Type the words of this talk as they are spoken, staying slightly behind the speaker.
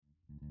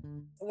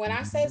when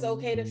I say it's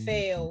okay to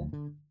fail,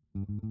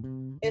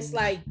 it's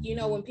like,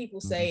 when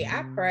people say,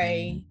 I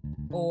pray,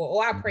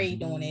 or I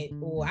prayed on it,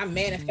 or I'm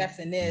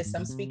manifesting this,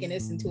 I'm speaking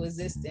this into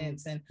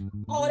existence, and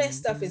all that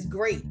stuff is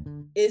great.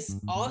 It's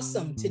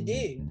awesome to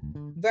do.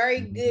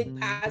 Very good,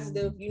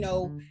 positive,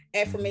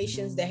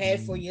 affirmations to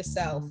have for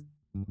yourself.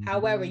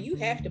 However, you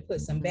have to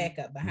put some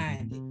backup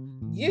behind it.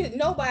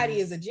 Nobody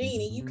is a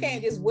genie. You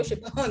can't just wish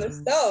upon a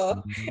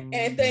star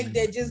and think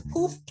that just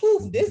poof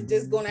poof this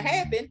just gonna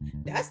happen.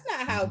 That's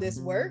not how this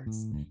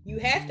works. You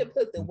have to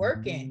put the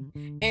work in,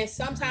 and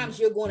sometimes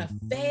you're gonna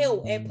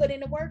fail at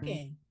putting the work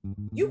in.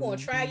 You're gonna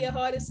try your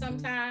hardest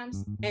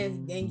sometimes,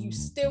 and you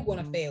still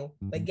gonna fail.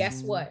 But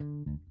guess what?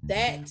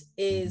 That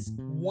is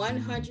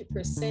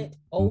 100%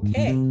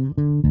 okay.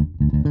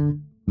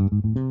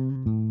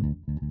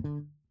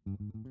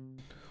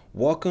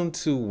 Welcome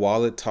to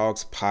Wallet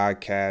Talks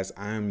Podcast.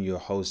 I am your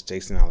host,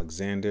 Jason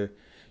Alexander.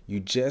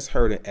 You just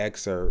heard an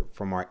excerpt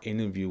from our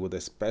interview with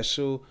a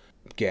special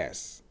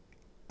guest.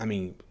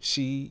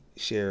 She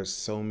shares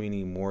so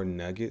many more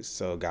nuggets.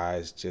 So,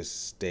 guys,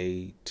 just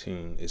stay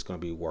tuned. It's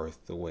going to be worth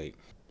the wait.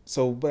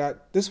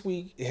 But this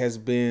week has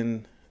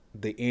been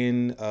the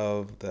end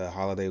of the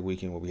holiday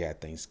weekend where we had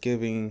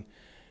Thanksgiving.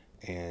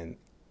 And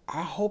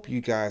I hope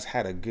you guys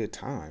had a good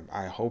time.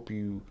 I hope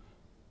you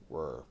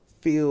were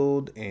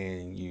filled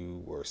and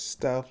you were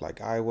stuffed like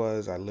I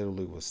was. I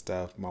literally was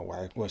stuffed. My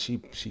wife, well, she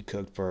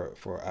cooked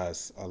for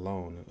us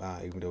alone,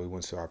 even though we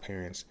went to our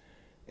parents,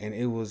 and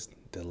it was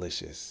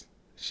delicious.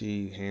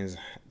 She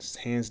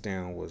hands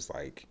down was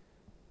like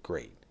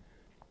great.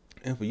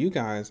 And for you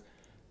guys,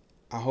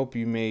 I hope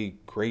you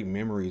made great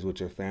memories with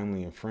your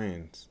family and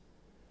friends.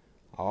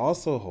 I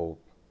also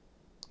hope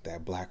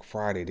that Black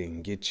Friday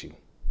didn't get you.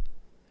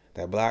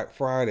 That Black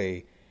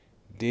Friday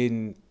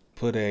didn't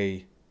put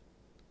a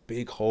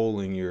big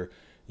hole in your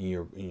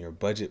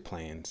budget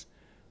plans.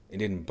 It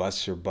didn't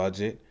bust your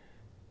budget.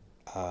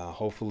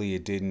 Hopefully,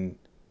 it didn't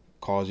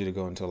cause you to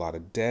go into a lot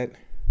of debt.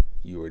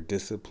 You were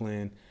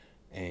disciplined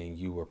and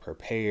you were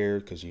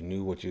prepared because you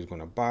knew what you was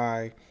going to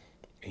buy,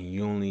 and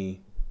you knew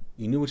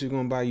what you were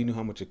going to buy. You knew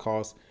how much it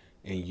cost,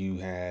 and you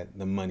had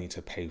the money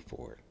to pay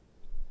for it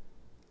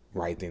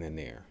right then and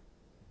there.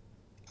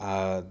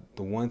 The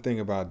one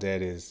thing about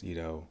debt is, if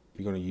you're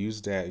going to use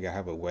debt, you gotta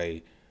have a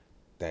way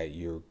that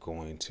you're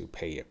going to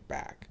pay it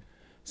back.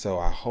 So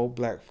I hope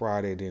Black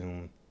Friday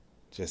didn't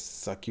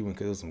just suck you in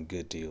because it was some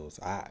good deals.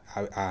 I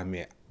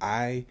admit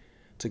I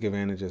took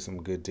advantage of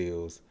some good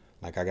deals.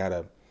 Like I got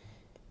a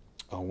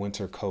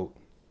winter coat,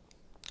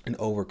 an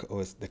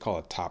overcoat. They call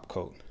it top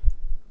coat,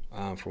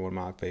 for one of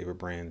my favorite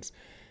brands,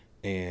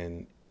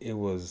 and it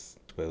was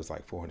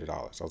like $400.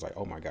 I was like,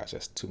 oh my gosh,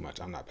 that's too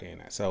much. I'm not paying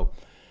that. So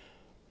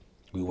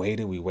we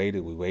waited,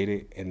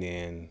 and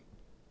then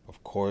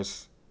of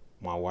course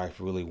my wife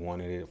really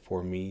wanted it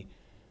for me,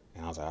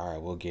 and I was like, all right,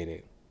 we'll get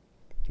it.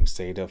 We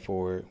saved up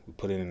for it. We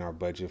put it in our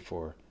budget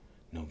for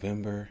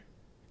November,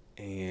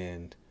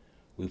 and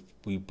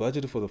we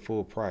budgeted for the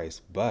full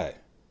price, but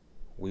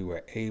we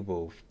were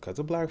able, because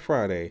of Black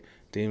Friday,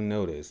 didn't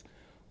notice,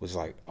 was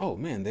like, oh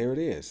man, there it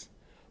is.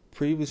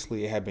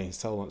 Previously, it had been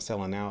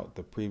selling out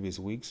the previous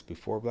weeks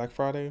before Black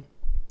Friday.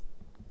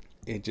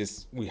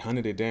 We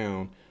hunted it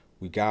down,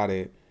 we got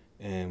it,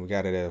 and we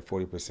got it at a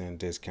 40%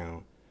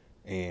 discount,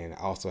 and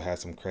also had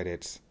some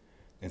credits,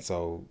 and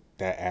so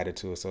that added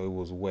to it. So it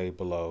was way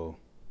below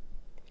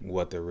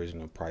what the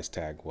original price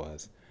tag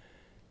was,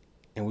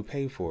 and we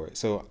paid for it.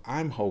 So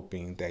I'm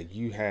hoping that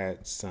you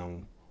had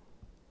some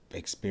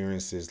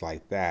experiences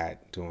like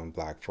that during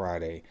Black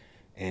Friday,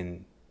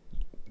 and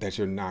that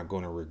you're not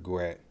going to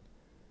regret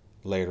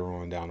later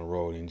on down the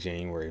road in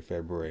January,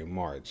 February,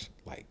 March.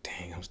 Like,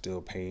 dang, I'm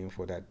still paying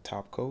for that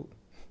top coat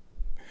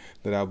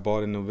that I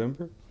bought in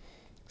November.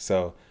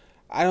 So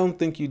I don't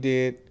think you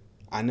did.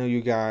 I know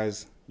you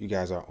guys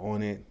are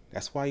on it.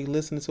 That's why you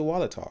listen to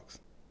Wallet Talks.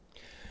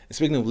 And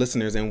speaking of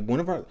listeners, and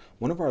one of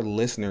our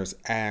listeners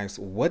asked,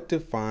 what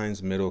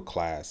defines middle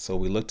class? So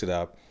we looked it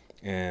up,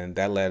 and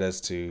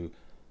that's going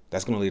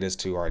to lead us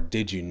to our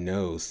Did You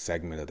Know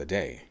segment of the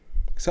day.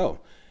 So,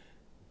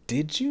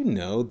 did you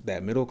know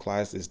that middle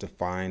class is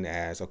defined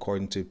as,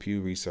 according to Pew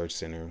Research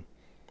Center,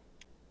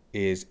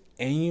 is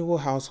annual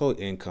household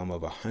income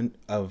of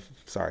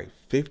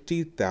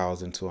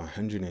 50,000 to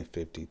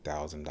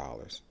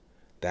 $150,000.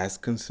 That's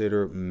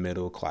considered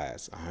middle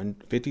class,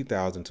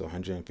 50,000 to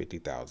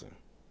 150,000.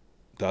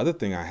 The other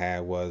thing I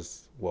had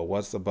was, well,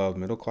 what's above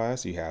middle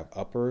class? You have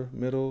upper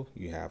middle,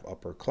 you have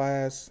upper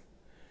class,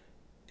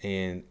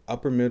 and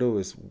upper middle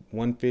is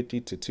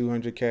 150 to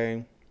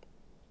 200K.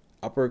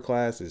 Upper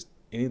class is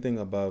anything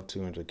above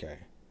 200K.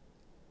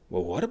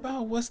 Well, what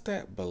about what's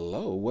that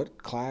below?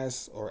 What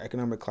class or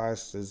economic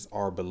classes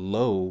are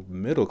below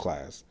middle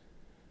class?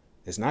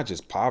 It's not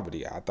just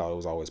poverty. I thought it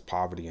was always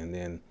poverty and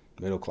then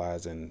middle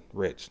class and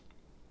rich.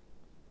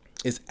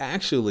 It's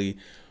actually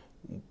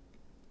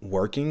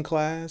working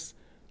class,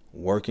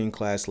 working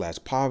class slash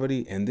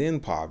poverty, and then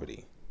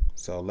poverty.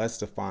 So let's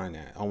define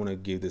that. I want to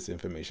give this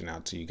information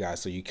out to you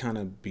guys so you kind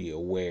of be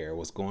aware of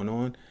what's going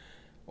on,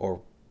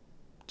 or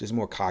just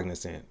more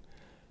cognizant.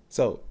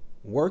 So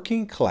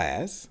working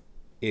class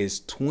is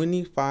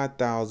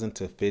 $25,000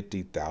 to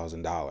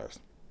 $50,000.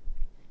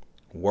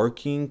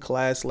 Working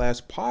class slash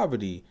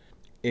poverty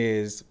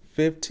is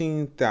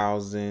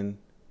 $15,000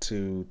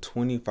 to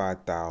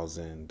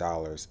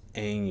 $25,000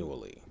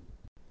 annually.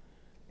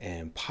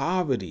 And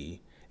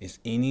poverty is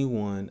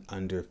anyone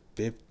under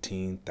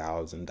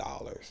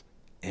 $15,000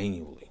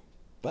 annually.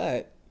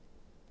 But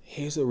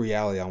here's a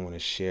reality I want to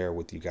share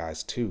with you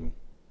guys too.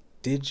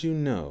 Did you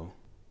know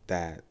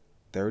that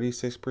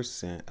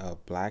 36%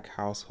 of Black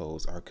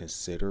households are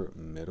considered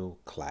middle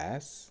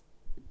class?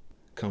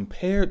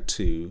 Compared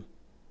to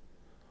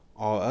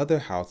all other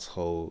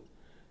households,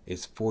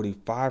 is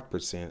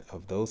 45%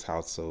 of those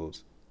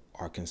households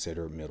are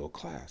considered middle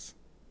class.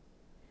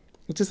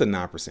 Which is a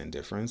 9%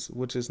 difference,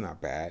 which is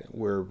not bad.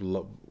 We're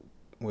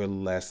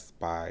less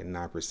by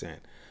 9%.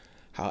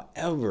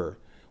 However,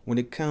 when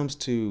it comes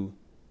to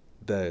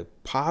the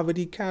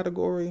poverty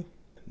category,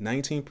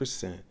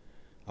 19%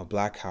 of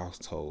Black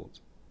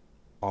households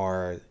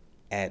are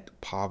at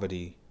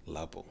poverty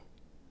level.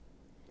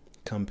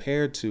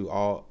 Compared to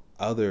all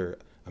other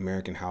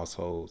American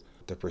households,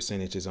 the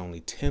percentage is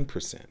only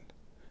 10%.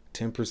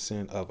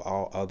 10% of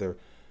all other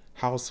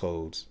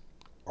households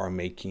are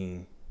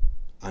making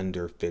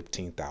under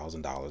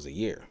 $15,000 a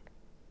year.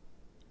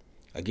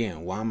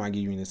 Again, why am I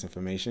giving you this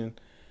information?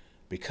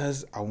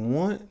 Because I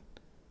want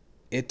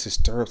it to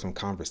stir up some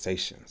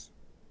conversations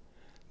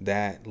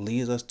that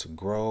leads us to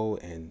grow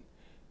and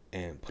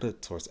put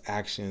it towards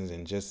actions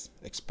and just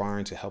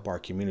aspiring to help our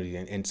community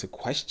and to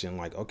question,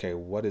 like, okay,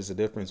 what is the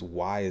difference?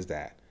 Why is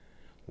that?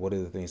 What are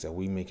the things that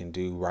we can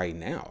do right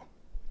now?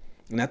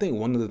 And I think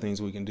one of the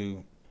things we can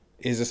do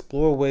is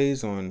explore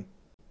ways on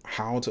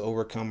how to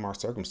overcome our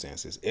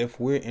circumstances. If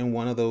we're in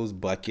one of those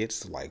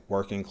buckets, like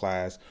working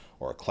class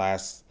or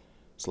class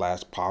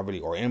slash poverty,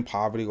 or in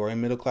poverty or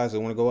in middle class, that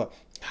want to go up,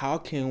 how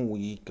can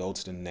we go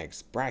to the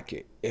next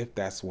bracket if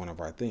that's one of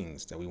our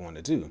things that we want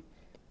to do?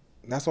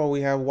 That's why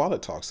we have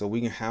Wallet Talks, so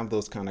we can have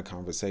those kind of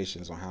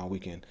conversations on how we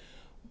can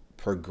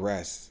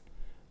progress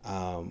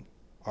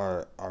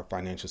our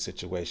financial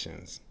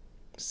situations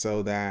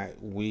so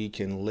that we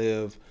can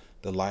live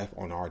the life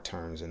on our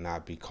terms and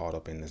not be caught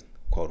up in the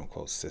quote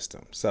unquote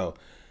system. So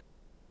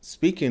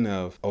speaking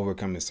of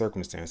overcoming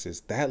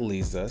circumstances, that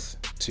leads us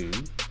to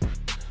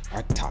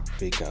our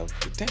topic of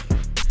the day.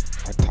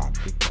 Our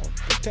topic of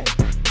the day.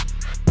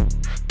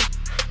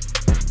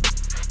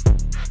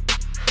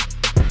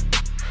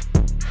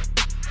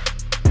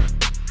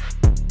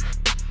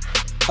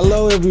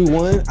 Hello,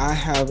 everyone. I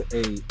have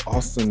a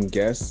awesome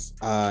guest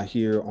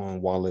here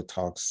on Wallet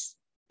Talks,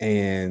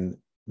 and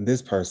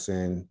this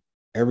person,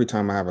 every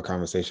time I have a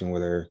conversation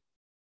with her,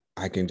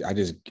 I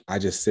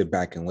just sit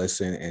back and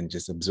listen and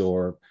just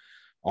absorb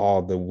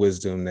all the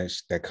wisdom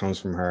that comes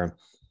from her.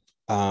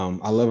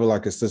 I love her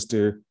like a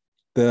sister.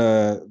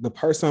 The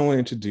person I want to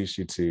introduce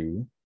you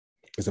to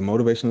is a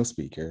motivational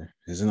speaker,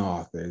 is an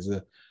author, is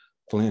a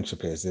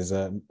philanthropist, is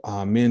a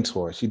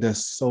mentor. She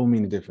does so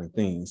many different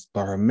things,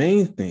 but her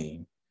main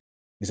thing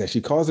is that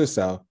she calls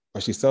herself,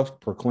 or she's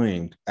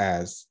self-proclaimed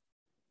as,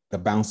 the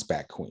bounce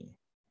back queen.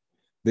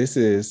 This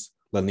is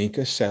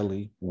Lanika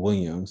Shelley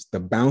Williams,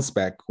 the bounce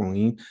back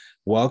queen.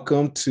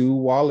 Welcome to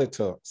Wallet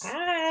Talks.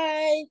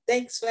 Hi,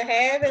 thanks for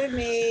having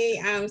me.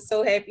 I'm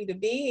so happy to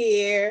be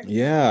here.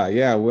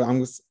 Yeah. Well,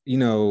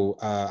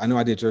 I know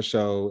I did your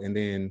show, and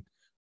then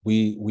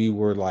we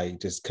were like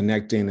just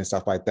connecting and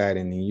stuff like that.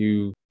 And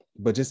then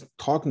but just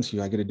talking to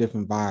you, I get a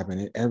different vibe,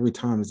 and every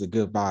time is a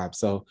good vibe.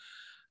 So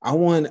I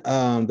want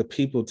the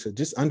people to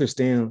just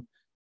understand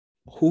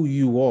who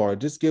you are.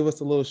 Just give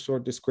us a little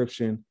short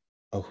description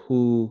of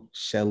who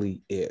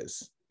Shelley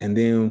is, and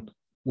then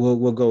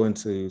we'll go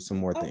into some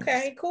more things.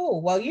 Okay,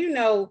 cool. Well,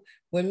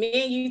 when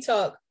me and you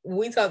talk,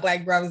 we talk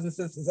like brothers and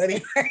sisters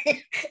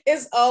anyway.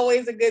 It's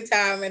always a good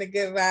time and a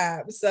good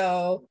vibe.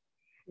 So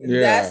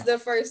that's the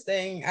first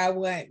thing I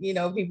want,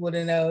 people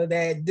to know,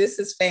 that this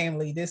is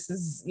family. This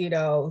is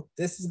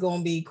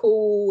going to be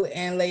cool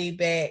and laid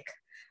back.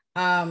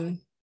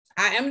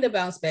 I am the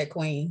bounce back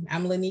queen.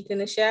 I'm Lanika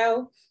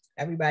Nichelle.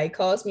 Everybody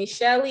calls me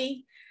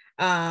Shelley.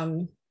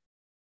 I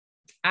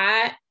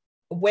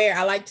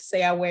like to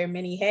say I wear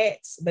many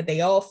hats, but they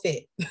all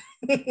fit.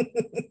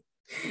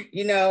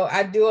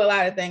 I do a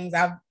lot of things.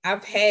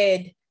 I've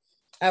had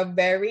a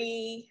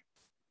very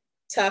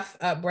tough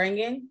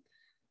upbringing,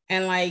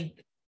 and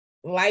like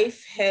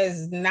life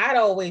has not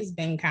always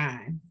been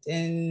kind,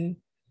 and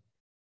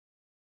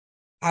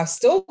I'm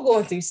still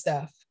going through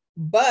stuff,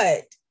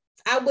 but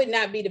I would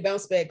not be the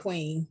bounce back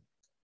queen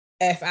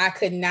if I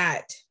could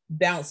not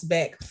bounce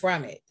back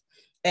from it.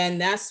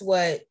 And that's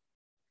what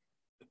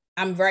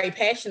I'm very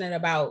passionate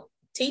about,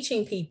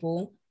 teaching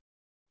people.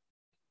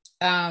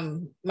 My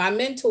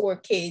mentor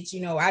kids,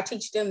 I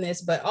teach them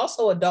this, but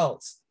also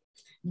adults,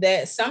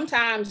 that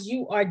sometimes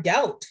you are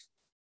dealt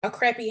a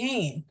crappy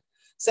hand.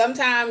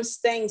 Sometimes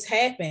things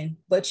happen,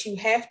 but you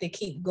have to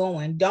keep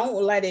going.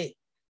 Don't let it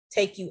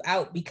take you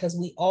out, because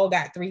we all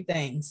got three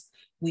things.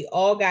 We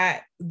all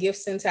got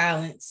gifts and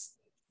talents.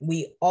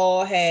 We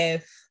all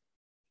have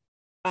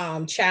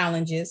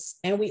challenges,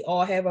 and we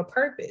all have a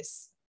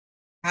purpose.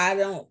 I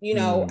don't,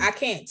 Mm. I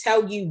can't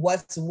tell you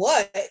what's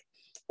what,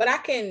 but I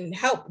can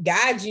help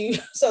guide you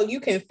so you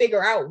can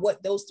figure out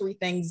what those three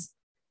things,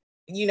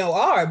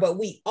 are. But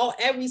we all,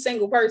 every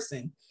single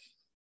person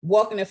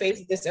walking the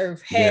face of this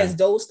earth Yeah. has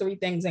those three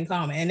things in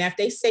common. And if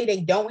they say they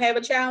don't have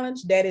a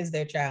challenge, that is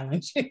their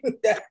challenge.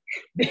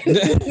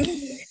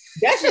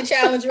 That's your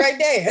challenge right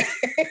there.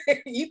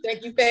 You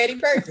think you patty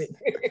perfect.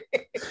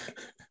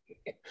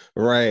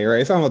 Right,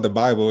 right. It's talking about the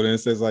Bible, and it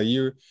says like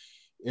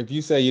if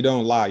you say you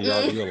don't lie, you're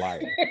a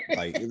liar.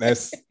 Like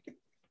that's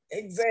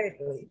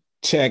Exactly.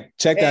 check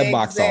that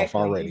box off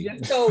Exactly. You already.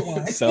 just told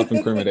one.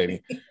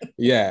 Self-incriminating.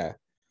 Yeah.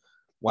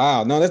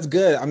 Wow. No, that's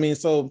good. I mean,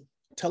 so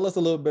tell us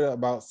a little bit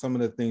about some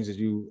of the things that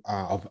you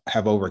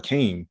have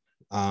overcame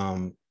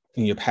in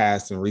your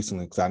past and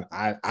recently, because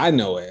I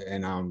know it,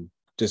 and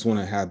just want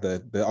to have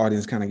the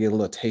audience kind of get a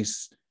little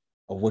taste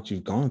of what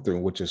you've gone through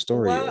and what your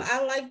story Well, is.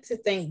 I like to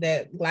think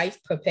that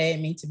life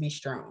prepared me to be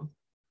strong.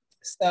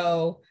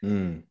 So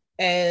Mm.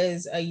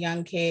 as a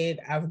young kid,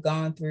 I've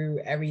gone through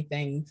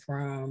everything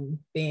from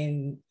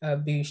being an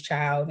abused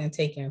child and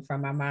taken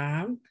from my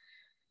mom,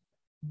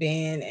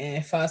 being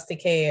in foster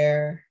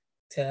care,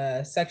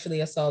 to sexually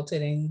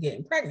assaulted and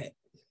getting pregnant,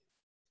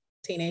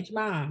 teenage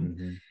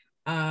mom.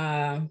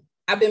 Mm-hmm.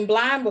 I've been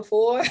blind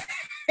before.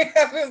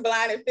 I've been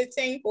blind at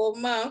 15 for a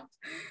month.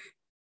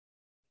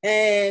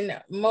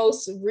 And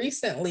most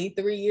recently,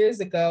 3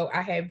 years ago,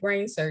 I had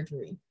brain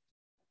surgery.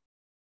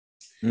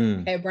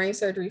 Mm. Had brain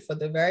surgery for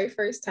the very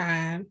first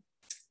time.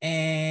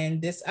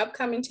 And this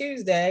upcoming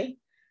Tuesday,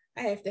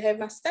 I have to have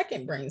my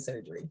second brain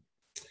surgery.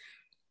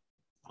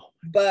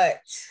 But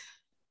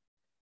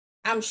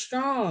I'm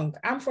strong.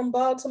 I'm from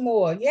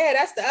Baltimore. Yeah,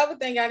 that's the other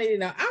thing I need to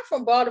know. I'm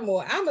from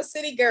Baltimore. I'm a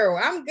city girl.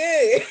 I'm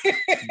good.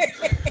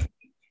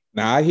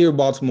 Now I hear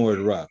Baltimore is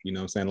rough. You know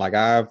what I'm saying? Like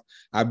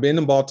I've been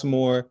in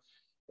Baltimore,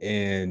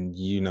 and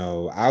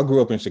I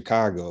grew up in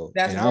Chicago,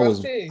 That's and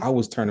rough too. I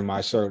was turning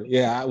my shirt.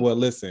 Yeah, well,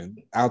 listen,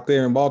 out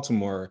there in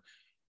Baltimore,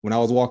 when I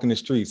was walking the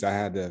streets, I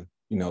had to,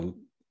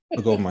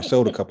 look over my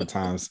shoulder a couple of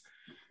times.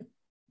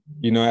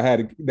 I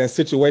had that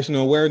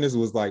situational awareness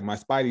was like my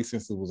spidey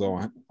senses was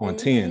on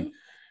 10.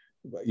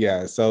 But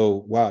yeah,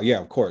 so wow, yeah,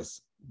 of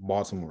course.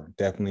 Baltimore,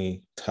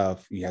 definitely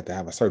tough. You have to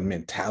have a certain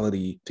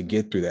mentality to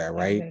get through that,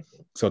 right?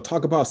 Exactly. So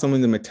talk about some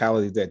of the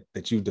mentalities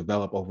that you've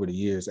developed over the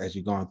years as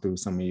you've gone through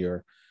some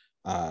of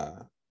uh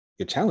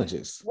your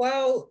challenges.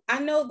 Well, I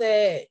know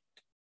that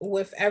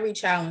with every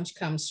challenge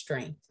comes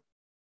strength.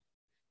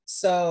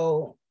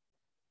 So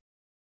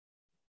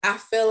I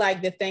feel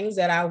like the things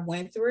that I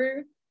went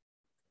through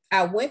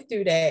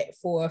that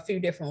for a few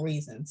different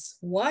reasons.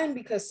 One,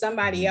 because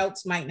somebody Mm-hmm.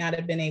 else might not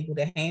have been able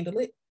to handle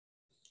it.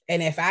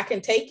 And if I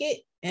can take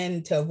it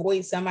and to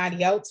avoid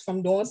somebody else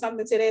from doing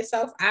something to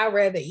themselves, I'd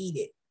rather eat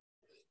it.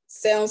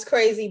 Sounds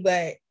crazy,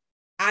 but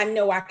I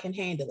know I can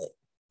handle it.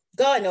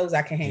 God knows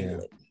I can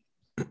handle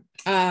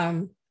Yeah.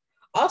 it.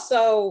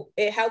 Also,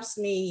 it helps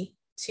me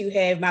to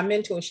have my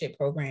mentorship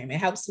program. It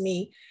helps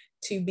me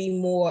to be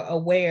more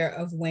aware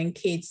of when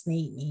kids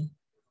need me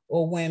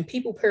or when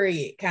people,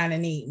 period, kind of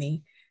need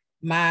me.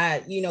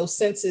 My,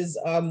 senses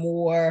are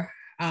more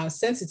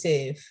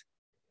sensitive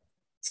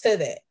to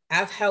that.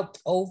 I've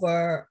helped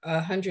over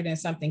 100 and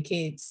something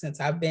kids since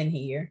I've been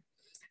here.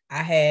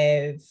 I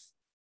have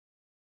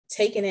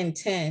taken in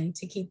 10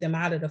 to keep them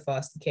out of the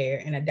foster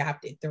care and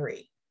adopted 3.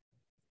 Mm.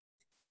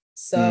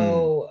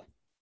 So,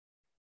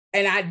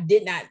 and I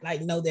did not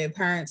like know their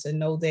parents or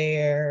know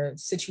their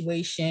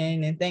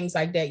situation and things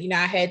like that.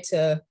 I had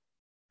to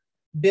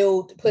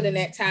put in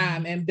that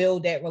time and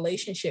build that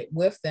relationship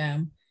with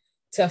them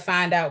to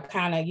find out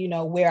kind of,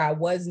 where I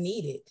was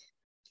needed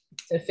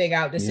to figure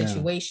out the Yeah.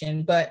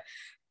 situation. But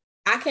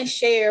I can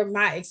share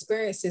my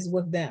experiences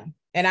with them,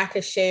 and I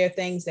could share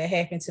things that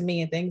happened to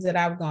me and things that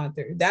I've gone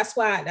through. That's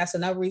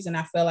another reason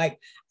I feel like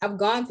I've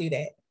gone through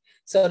that,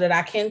 so that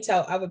I can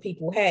tell other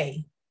people,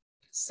 hey,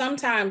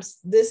 sometimes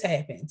this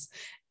happens.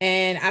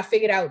 And I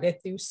figured out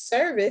that through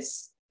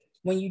service,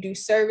 when you do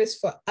service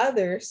for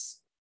others,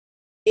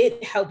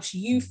 it helps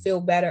you feel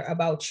better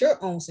about your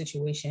own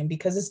situation,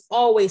 because it's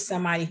always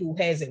somebody who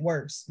has it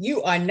worse.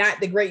 You are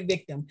not the great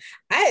victim.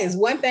 That is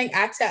one thing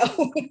I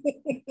tell.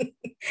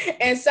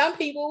 And some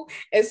people,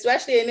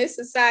 especially in this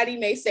society,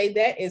 may say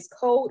that is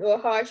cold or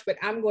harsh, but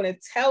I'm going to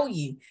tell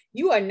you,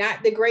 you are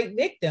not the great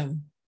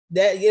victim.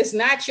 That it's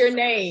not your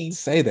name,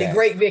 Say the that.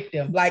 great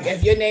victim. Like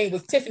if your name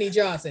was Tiffany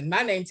Johnson,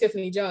 my name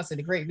Tiffany Johnson,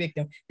 the great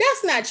victim.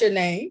 That's not your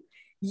name.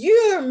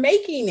 You're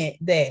making it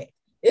that.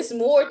 It's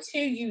more to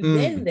you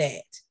than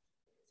that.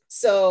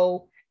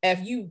 So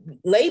if you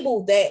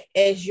label that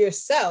as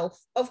yourself,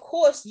 of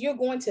course, you're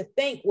going to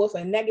think with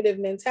a negative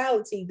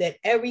mentality that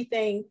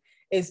everything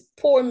is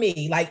poor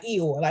me, like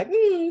Eeyore, like,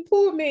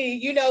 poor me,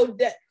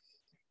 that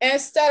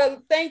instead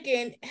of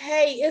thinking,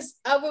 hey, it's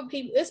other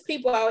people, it's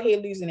people out here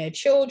losing their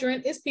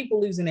children, it's people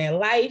losing their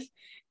life,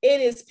 it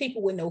is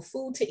people with no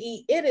food to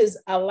eat, it is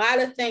a lot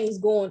of things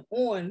going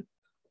on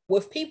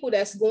with people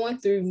that's going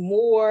through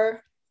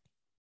more,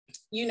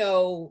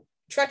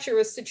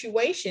 treacherous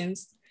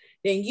situations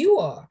than you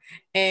are.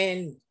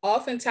 And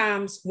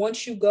oftentimes,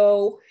 once you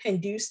go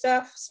and do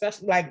stuff,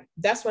 especially like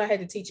that's what I had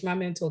to teach my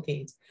mentor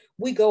kids.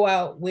 We go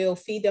out, we'll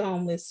feed the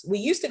homeless. We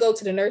used to go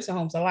to the nursing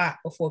homes a lot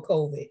before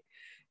COVID.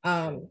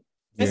 And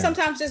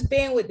sometimes just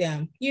being with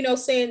them,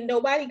 saying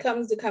nobody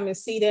comes to come and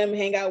see them,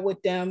 hang out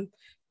with them,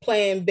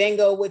 playing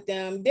bingo with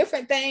them,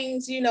 different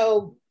things,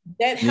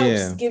 that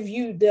helps give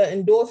you the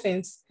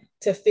endorphins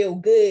to feel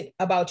good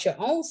about your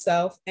own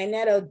self. And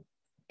that'll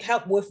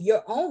help with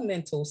your own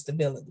mental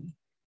stability.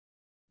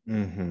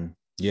 Mm-hmm.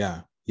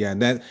 Yeah.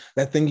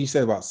 That thing you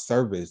said about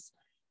service,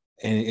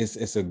 and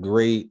it's a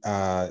great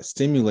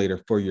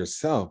stimulator for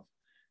yourself.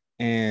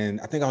 And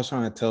I think I was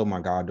trying to tell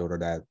my goddaughter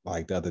that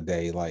like the other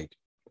day, like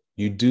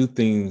you do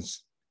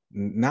things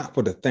not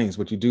for the things,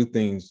 but you do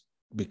things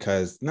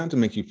because not to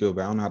make you feel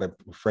bad. I don't know how to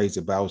phrase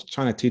it, but I was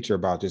trying to teach her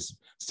about just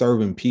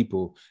serving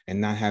people and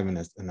not having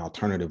an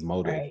alternative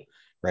motive.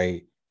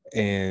 Right.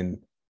 And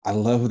I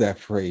love that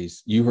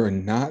phrase. You are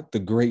not the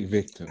great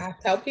victim. I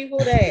tell people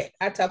that.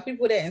 And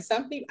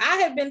some people, I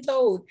have been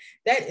told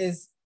that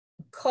is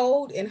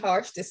cold and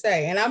harsh to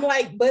say. And I'm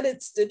like, but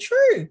it's the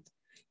truth.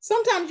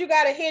 Sometimes you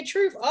got to hear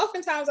truth.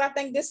 Oftentimes I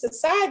think this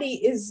society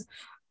is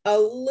a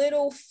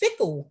little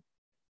fickle.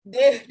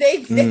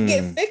 They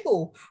get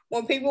fickle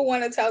when people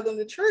want to tell them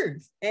the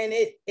truth. And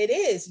it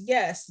is,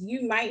 yes,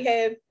 you might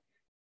have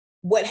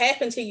what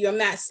happened to you. I'm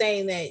not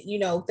saying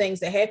that, things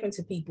that happen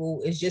to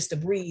people is just a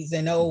breeze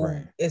and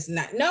it's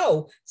not.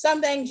 No, some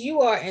things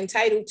you are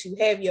entitled to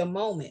have your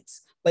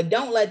moments, but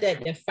don't let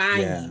that define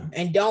you,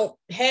 and don't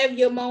have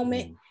your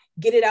moment,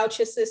 get it out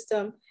your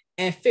system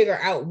and figure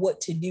out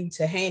what to do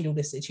to handle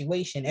the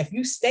situation. If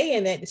you stay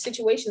in that, the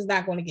situation is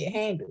not going to get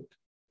handled.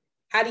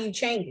 How do you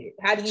change it?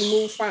 How do you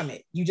move from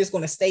it? You just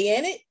going to stay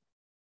in it?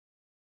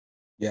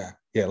 Yeah.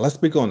 Let's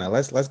speak on that.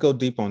 Let's go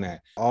deep on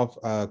that.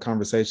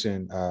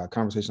 Conversation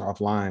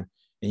offline,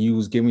 and you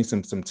was giving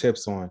some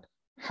tips on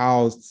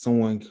how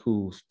someone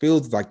who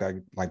feels like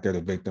that, like they're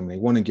the victim, they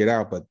want to get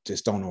out but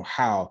just don't know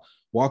how.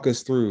 Walk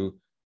us through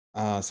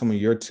some of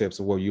your tips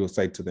of what you would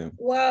say to them.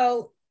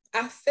 Well,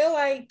 I feel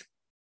like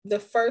the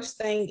first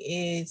thing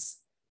is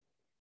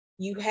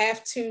you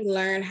have to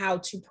learn how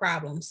to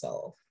problem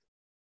solve.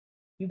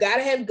 You got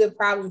to have good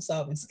problem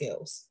solving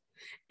skills.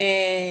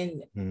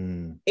 And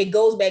it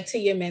goes back to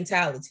your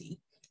mentality.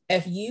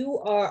 If you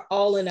are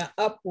all in an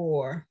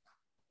uproar,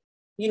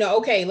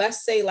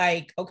 let's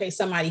say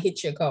somebody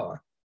hit your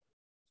car.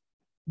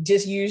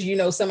 Just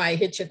use, somebody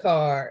hit your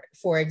car,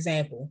 for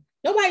example.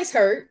 Nobody's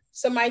hurt.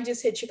 Somebody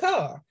just hit your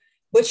car.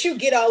 But you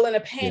get all in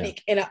a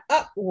panic and an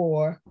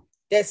uproar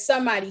that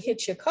somebody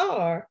hit your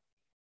car.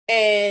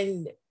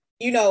 And,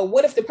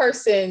 what if the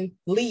person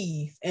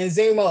leave and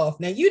zoom off?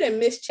 Now you didn't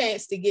miss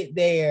chance to get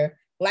their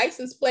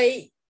license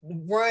plate,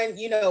 run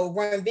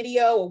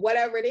video or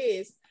whatever it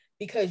is,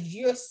 because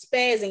you're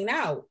spazzing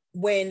out,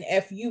 when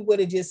if you would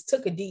have just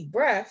took a deep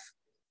breath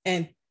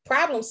and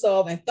problem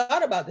solved and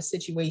thought about the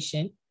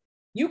situation,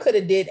 you could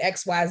have did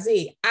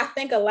XYZ. I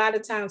think a lot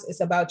of times it's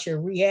about your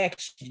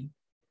reaction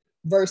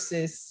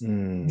versus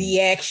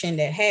the action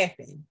that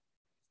happened.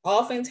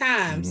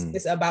 Oftentimes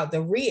it's about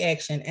the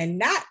reaction and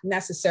not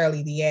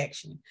necessarily the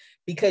action,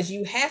 because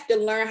you have to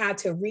learn how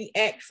to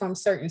react from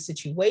certain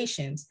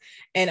situations.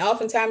 And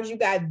oftentimes you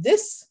got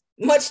this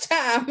much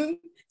time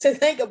to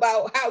think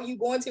about how you're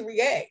going to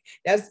react.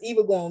 That's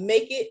either going to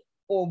make it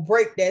or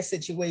break that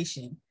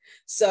situation.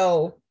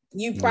 So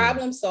you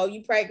problem solve,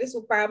 you practice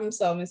with problem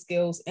solving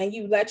skills, and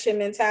you let your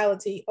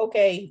mentality,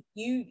 okay,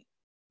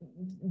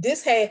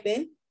 this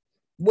happened.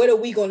 What are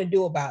we going to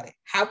do about it?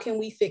 How can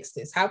we fix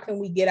this? How can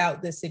we get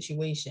out this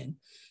situation?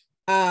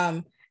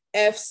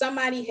 If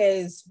somebody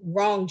has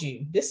wronged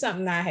you, this is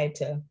something I had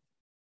to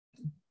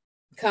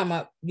come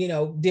up,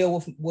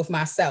 deal with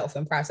myself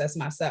and process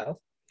myself.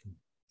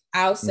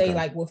 I'll say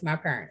like with my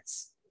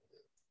parents,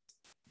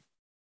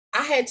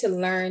 I had to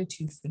learn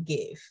to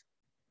forgive,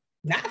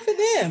 not for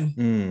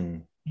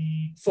them,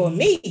 for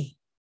me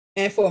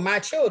and for my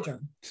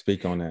children.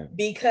 Speak on that.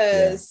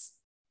 Because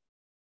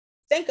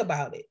think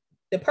about it.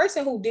 The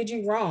person who did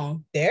you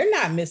wrong, they're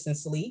not missing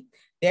sleep.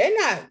 They're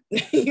not,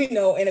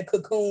 in a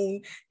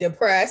cocoon,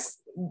 depressed.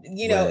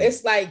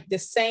 It's like the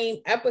same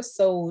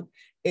episode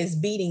is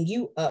beating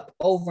you up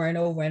over and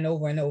over and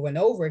over and over and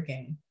over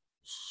again.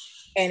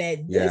 And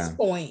at this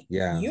point,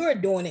 you're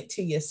doing it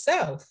to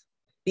yourself,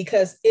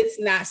 because it's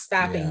not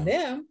stopping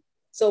them.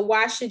 So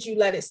why should you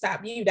let it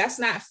stop you? That's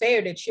not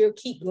fair that you'll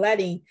keep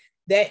letting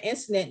that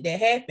incident that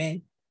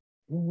happened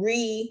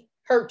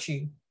re-hurt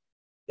you.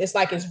 It's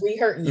like it's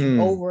re-hurting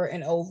you over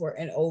and over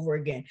and over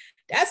again.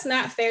 That's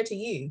not fair to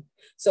you.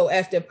 So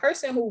if the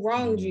person who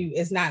wronged you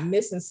is not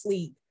missing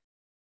sleep,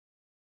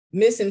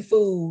 missing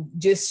food,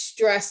 just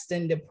stressed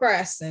and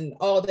depressed and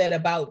all that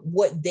about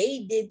what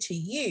they did to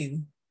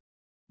you,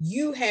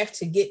 you have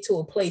to get to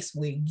a place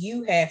where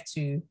you have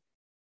to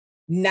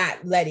not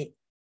let it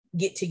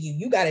get to you.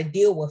 You got to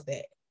deal with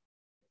that.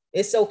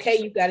 It's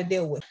okay. You got to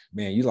deal with it.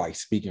 Man, you like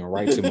speaking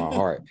right to my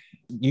heart.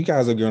 You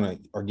guys are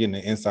getting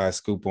an inside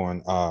scoop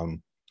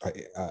on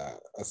a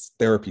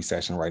therapy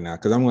session right now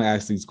because I'm going to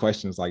ask these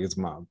questions like it's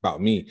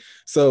about me.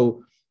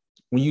 So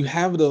when you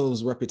have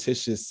those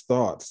repetitious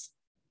thoughts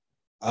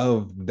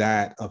of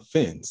that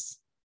offense,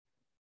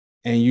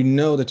 and you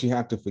know that you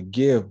have to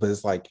forgive, but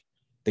it's like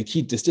they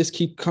just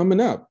keep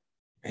coming up,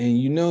 and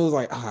you know,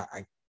 like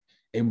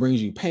it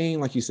brings you pain,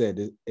 like you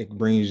said, it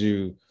brings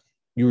you.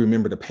 You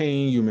remember the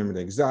pain, you remember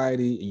the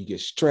anxiety, and you get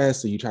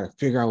stressed, and you try to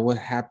figure out what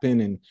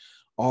happened and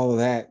all of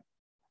that.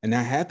 And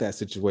I had that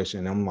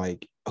situation. And I'm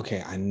like,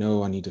 okay, I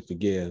know I need to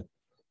forgive,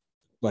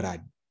 but I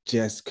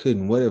just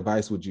couldn't. What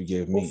advice would you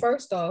give me? Well,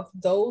 first off,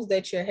 those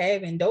that you're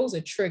having, those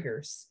are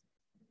triggers.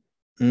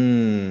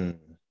 Mm.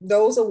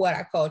 Those are what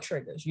I call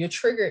triggers. You're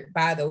triggered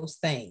by those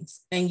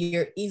things, and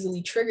you're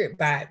easily triggered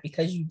by it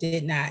because you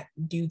did not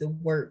do the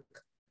work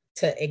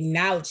to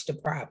acknowledge the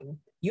problem.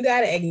 You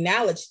got to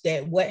acknowledge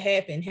that what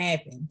happened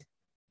happened,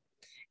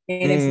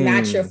 and it's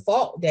not your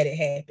fault that it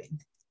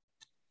happened.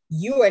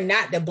 You are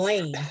not to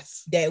blame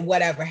that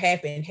whatever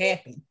happened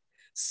happened.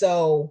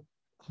 So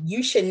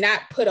you should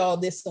not put all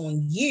this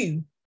on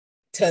you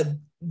to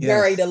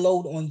bury the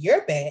load on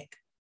your back.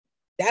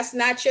 That's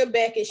not your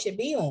back it should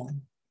be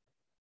on.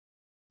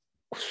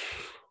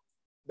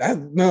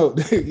 No,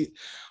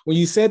 when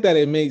you said that,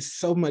 it made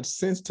so much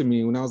sense to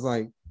me when I was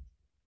like,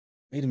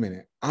 wait a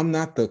minute, I'm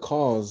not the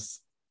cause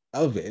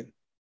of it.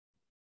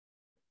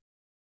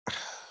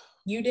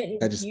 You didn't.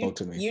 That just spoke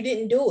to me. You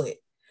didn't do it.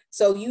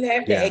 So you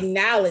have to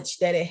acknowledge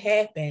that it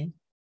happened.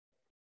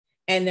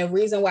 And the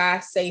reason why I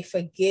say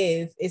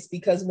forgive is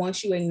because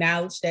once you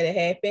acknowledge that it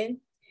happened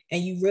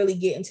and you really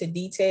get into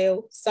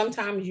detail,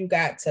 sometimes you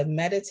got to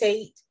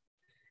meditate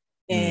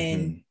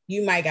and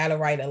you might got to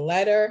write a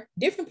letter.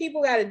 Different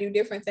people got to do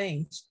different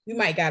things. You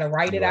might got to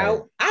write it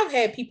out. I've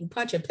had people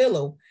punch a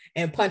pillow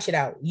and punch it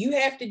out. You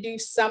have to do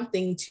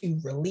something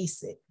to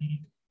release it,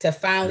 to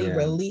finally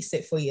release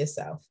it for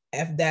yourself.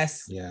 If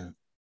that's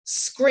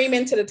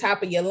screaming to the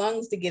top of your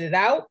lungs to get it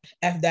out,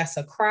 if that's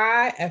a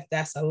cry, if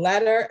that's a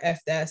letter,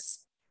 if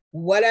that's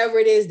whatever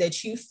it is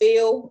that you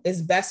feel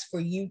is best for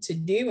you to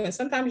do. And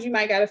sometimes you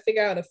might got to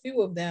figure out a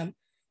few of them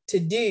to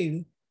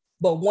do.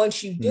 But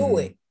once you do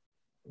it,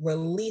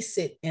 release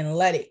it and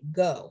let it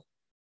go.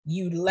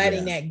 You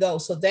letting that go.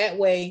 So that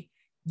way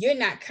you're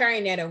not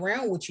carrying that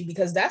around with you,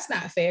 because that's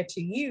not fair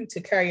to you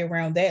to carry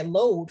around that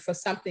load for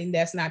something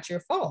that's not your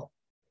fault.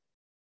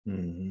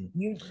 So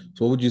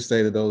what would you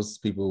say to those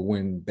people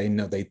when they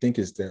know they think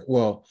it's their,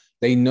 well,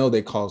 they know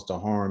they caused the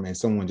harm and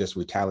someone just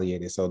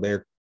retaliated, so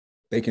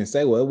they can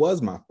say, well, it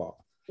was my fault.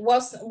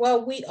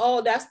 Well, we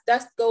all, that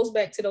goes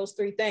back to those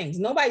three things.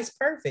 Nobody's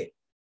perfect.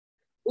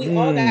 We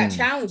all got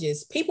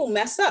challenges. People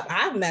mess up.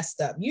 I've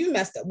messed up. You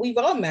messed up. We've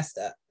all messed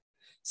up.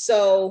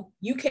 So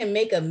you can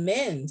make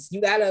amends.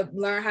 You got to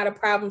learn how to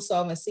problem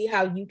solve and see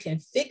how you can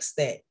fix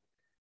that.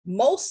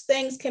 Most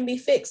things can be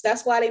fixed.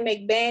 That's why they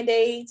make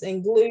Band-Aids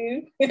and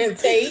glue and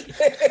tape.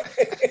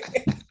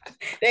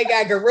 They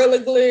got Gorilla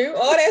Glue,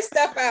 all that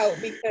stuff out,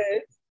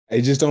 because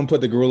hey, just don't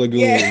put the Gorilla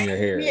Glue in your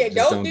hair. Yeah,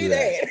 don't do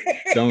that.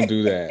 Don't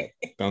do that.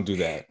 Don't do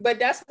that. But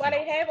that's why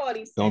they have all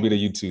these. Don't be the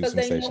YouTube sensation.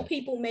 Because they know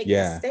people make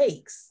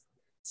mistakes.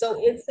 So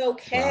it's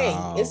okay.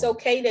 Wow. It's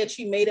okay that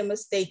you made a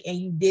mistake and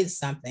you did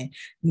something.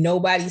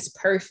 Nobody's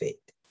perfect.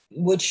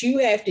 What you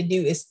have to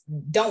do is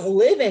don't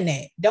live in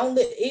that. Don't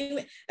live,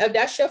 even if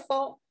that's your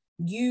fault,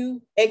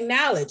 you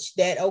acknowledge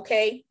that,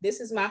 okay, this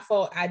is my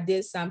fault. I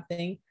did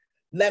something.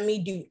 Let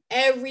me do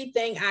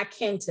everything I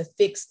can to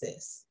fix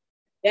this.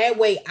 That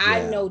way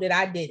I know that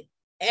I did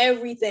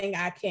everything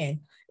I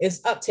can.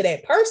 It's up to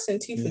that person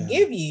to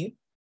forgive you,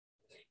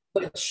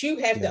 but you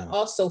have to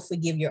also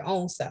forgive your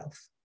own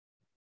self.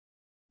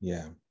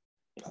 Yeah,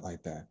 I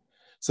like that.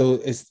 So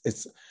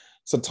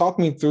so talk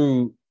me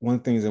through one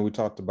of the things that we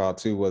talked about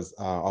too was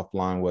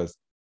offline was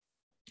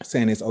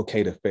saying it's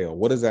okay to fail.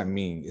 What does that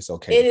mean? It's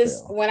okay to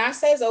fail. When I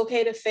say it's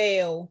okay to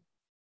fail,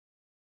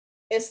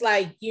 it's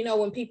like, you know,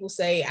 when people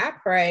say I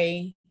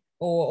pray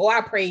or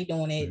I prayed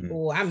on it,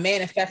 or I'm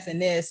manifesting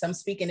this, I'm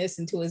speaking this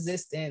into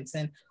existence,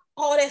 and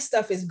all that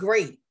stuff is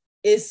great.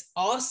 It's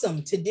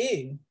awesome to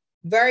do.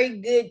 Very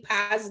good,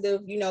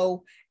 positive, you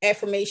know,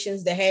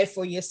 affirmations to have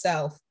for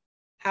yourself.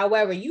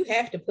 However, you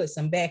have to put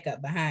some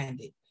backup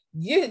behind it.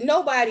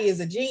 Nobody is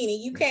a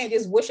genie. You can't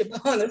just wish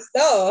upon a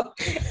star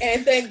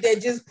and think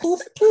that just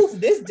poof,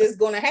 this just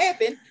going to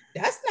happen.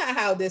 That's not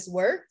how this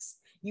works.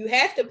 You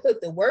have to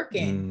put the work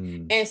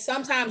in. And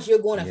sometimes you're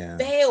going to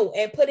fail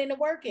at putting the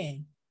work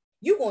in.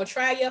 You're going to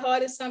try your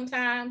hardest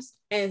sometimes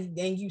and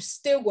you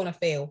still going to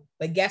fail.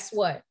 But guess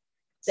what?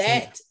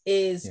 That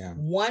is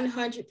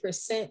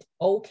 100%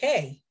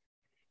 okay,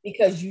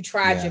 because you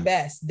tried your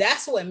best.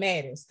 That's what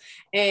matters.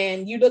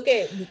 And you look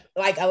at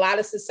like a lot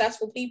of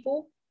successful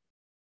people,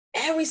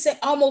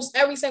 almost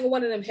every single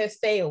one of them has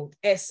failed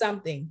at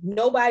something.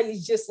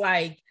 Nobody's just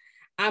like,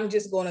 I'm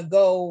just going to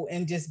go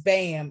and just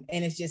bam,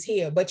 and it's just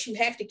here. But you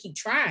have to keep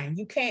trying.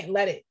 You can't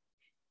let it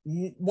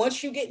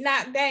Once you get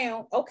knocked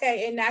down,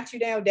 okay, it knocked you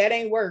down. That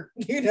ain't work.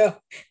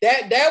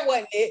 That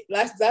wasn't it.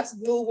 Let's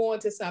move on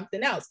to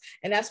something else.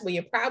 And that's where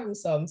your problem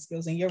solving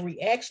skills and your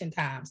reaction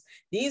times.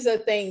 These are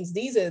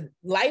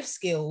life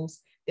skills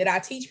that I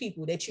teach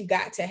people that you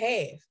got to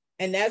have.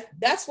 And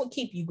that's what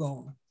keep you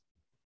going.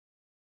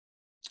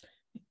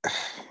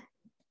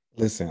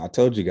 Listen, I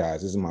told you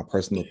guys, this is my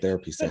personal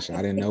therapy session.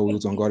 I didn't know we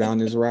was going to go down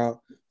this route.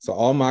 So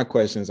all my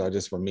questions are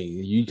just for me.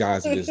 You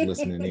guys are just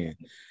listening in.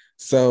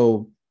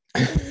 So,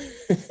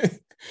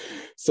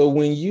 so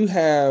when you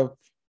have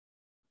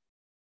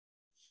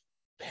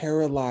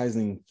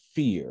paralyzing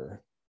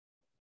fear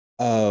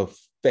of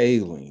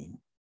failing,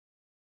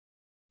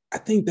 I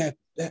think that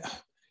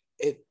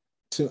it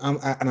to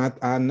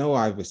I know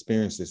I've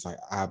experienced this. Like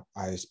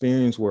I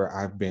experienced where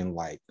I've been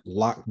like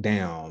locked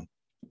down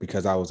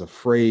because I was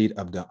afraid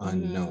of the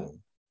unknown.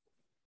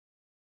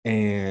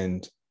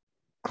 And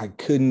I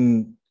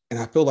couldn't, and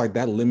I feel like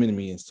that limited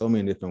me in so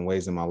many different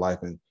ways in my life.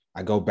 And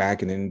I go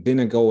back and then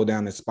I go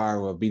down the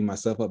spiral of beating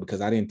myself up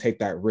because I didn't take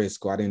that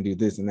risk or I didn't do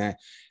this and that.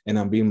 And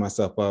I'm beating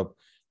myself up.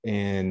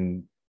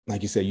 And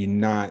like you said, you're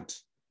not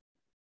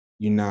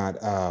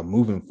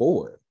moving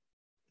forward.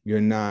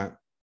 You're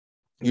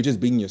just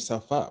beating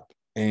yourself up.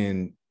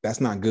 And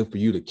that's not good for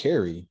you to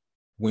carry.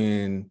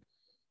 When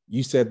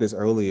you said this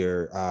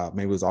earlier,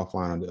 maybe it was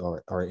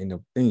offline or in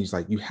the thing, it's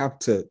like, you have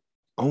to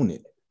own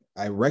it.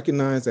 I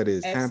recognize that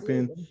it's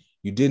happened.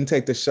 You didn't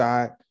take the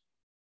shot.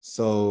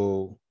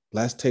 So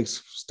let's take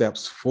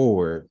steps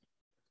forward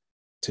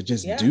to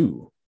just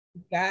do.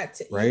 You got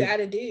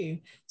to do.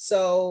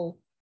 So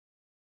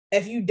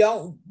if you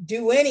don't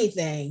do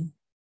anything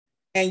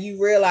and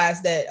you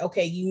realize that,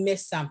 okay, you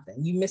missed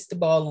something, you missed the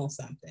ball on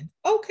something.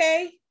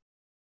 Okay.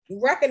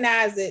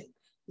 Recognize it,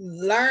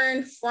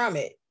 learn from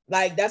it.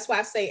 Like, that's why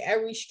I say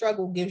every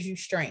struggle gives you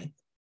strength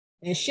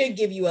and should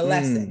give you a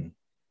lesson.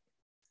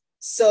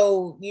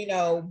 So,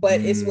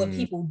 but it's what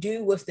people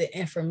do with the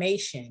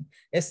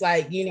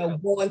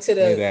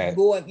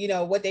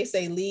what they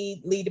say,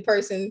 lead the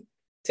person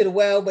to the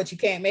well, but you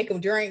can't make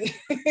them drink.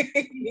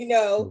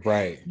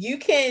 Right. You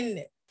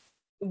can,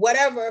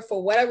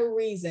 for whatever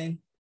reason,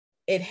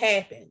 it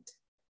happened.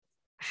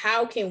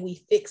 How can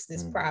we fix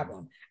this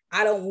problem?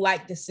 I don't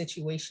like the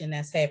situation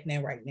that's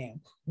happening right now.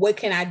 What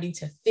can I do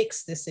to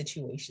fix the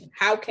situation?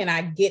 How can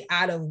I get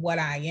out of what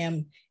I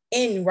am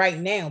in right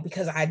now?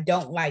 Because I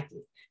don't like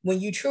it. When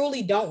you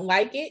truly don't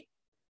like it,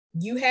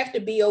 you have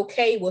to be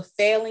okay with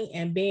failing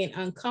and being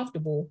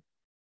uncomfortable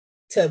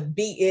to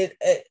be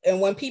it.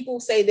 And when people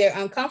say they're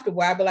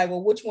uncomfortable, I'll be like,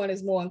 well, which one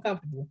is more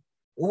uncomfortable?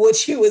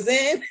 What you was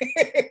in?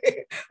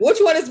 Which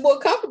one is more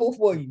comfortable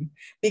for you?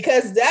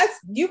 Because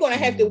you're going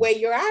to have to weigh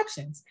your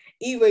options.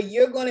 Either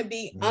you're going to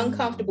be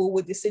uncomfortable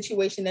with the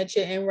situation that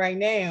you're in right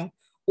now,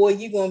 or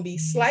you're going to be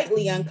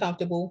slightly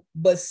uncomfortable,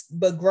 but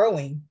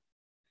growing.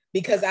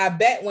 Because I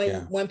bet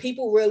when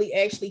people really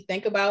actually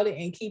think about it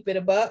and keep it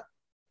a buck,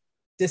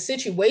 the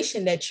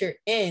situation that you're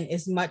in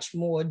is much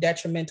more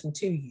detrimental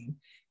to you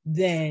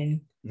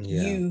than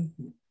you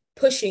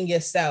pushing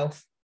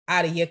yourself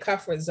out of your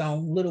comfort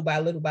zone little by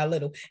little by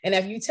little. And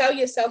if you tell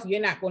yourself you're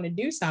not going to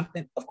do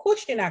something, of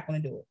course you're not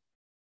going to do it.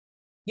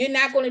 You're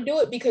not going to do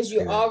it because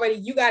you got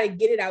to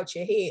get it out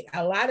your head.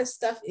 A lot of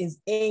stuff is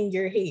in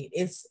your head.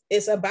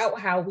 It's about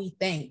how we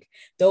think.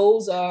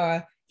 Those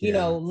are,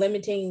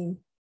 limiting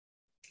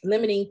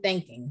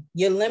thinking.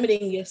 You're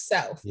limiting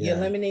yourself. You're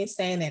limiting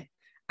saying that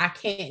I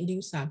can't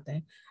do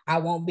something. I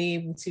won't be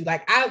able to.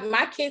 Like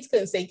my kids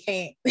couldn't say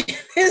can't.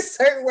 There's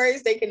certain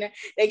words they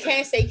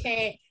can't say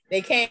can't. They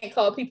can't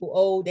call people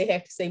old. They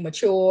have to say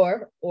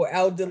mature or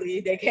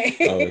elderly. They can't.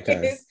 Oh,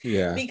 okay.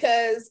 Yeah.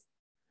 Because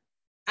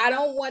I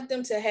don't want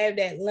them to have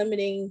that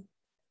limiting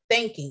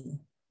thinking.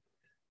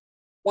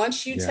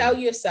 Once you tell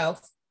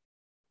yourself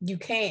you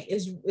can't,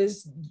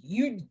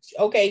 you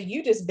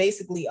just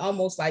basically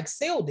almost like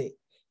sealed it.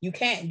 You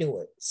can't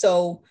do it.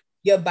 So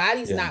your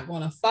body's not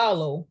going to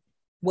follow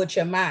with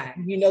your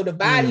mind. The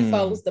body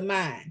follows the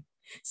mind.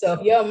 So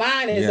if your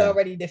mind is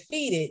already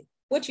defeated,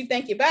 what you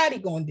think your body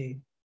going to do?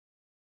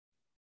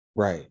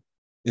 Right.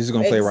 It's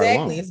going to play right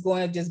along. Exactly. It's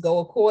going to just go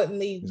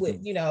accordingly with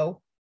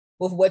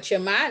what your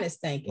mind is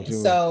thinking.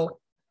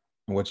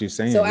 What you're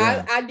saying. So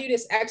I do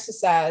this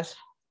exercise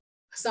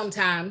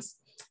sometimes,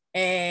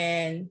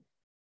 and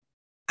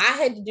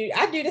I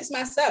do this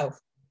myself.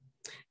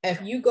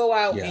 If you go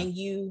out and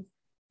you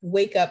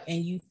wake up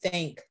and you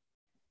think,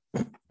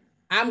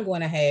 I'm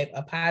going to have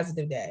a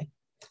positive day.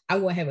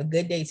 I'm going to have a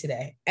good day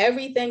today.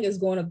 Everything is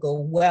going to go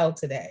well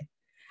today.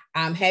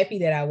 I'm happy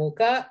that I woke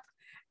up.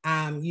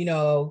 I'm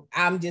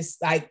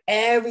just like,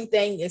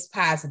 everything is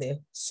positive,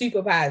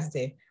 super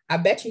positive. I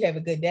bet you have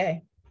a good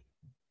day.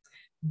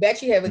 Good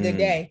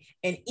day.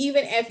 And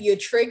even if you're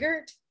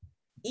triggered,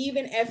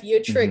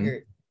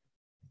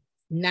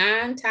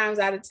 9 times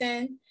out of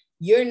 10,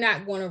 you're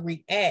not going to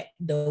react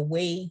the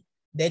way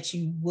that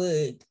you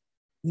would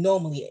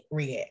normally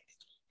react.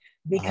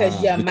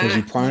 Because your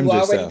mind, you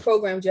already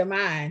programmed your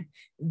mind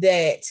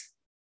that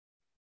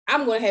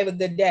I'm going to have a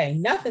good day.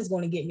 Nothing's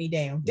going to get me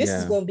down. This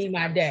is going to be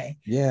my day.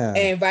 Yeah.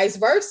 And vice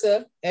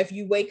versa. If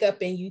you wake up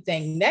and you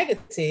think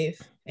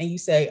negative and you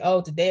say,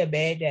 oh, today a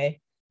bad day.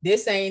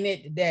 This ain't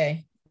it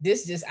today.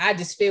 I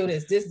just feel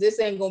this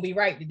ain't going to be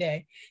right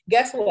today.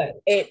 Guess what?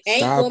 It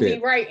ain't going to be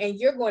right. And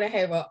you're going to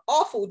have an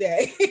awful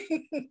day.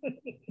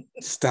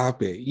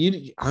 Stop it.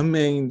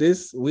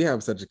 We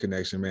have such a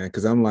connection, man.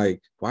 Cause I'm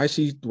like, why is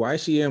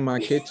she in my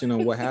kitchen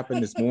on what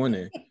happened this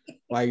morning?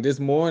 Like this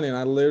morning,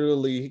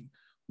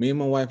 me and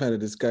my wife had a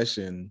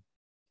discussion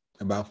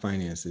about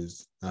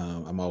finances.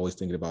 I'm always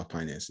thinking about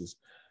finances.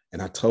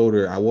 And I told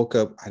her, I woke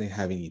up, I didn't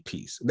have any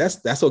peace.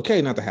 That's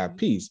okay not to have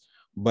peace,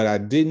 but I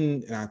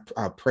didn't, and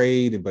I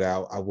prayed, but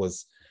I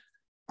was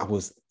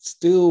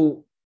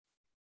still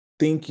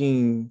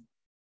thinking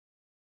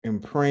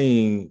and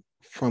praying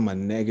from a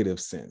negative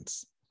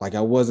sense. Like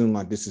I wasn't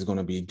like, this is going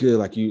to be good.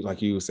 Like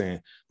you were saying,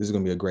 this is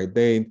going to be a great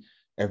day.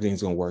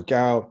 Everything's going to work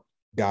out.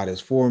 God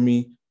is for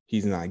me.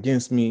 He's not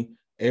against me.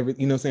 You know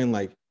what I'm saying?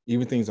 Like,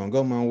 even things don't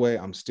go my way,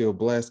 I'm still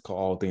blessed, call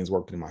all things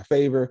working in my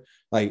favor.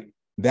 Like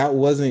that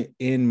wasn't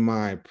in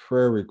my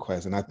prayer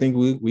request. And I think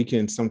we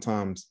can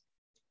sometimes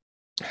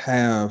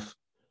have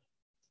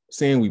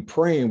saying we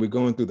pray and we're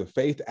going through the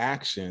faith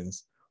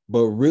actions,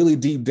 but really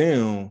deep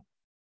down,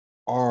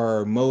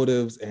 our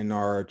motives and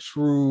our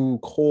true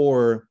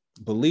core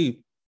belief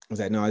is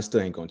that, no, it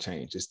still ain't going to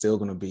change. It's still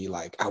going to be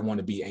like, I want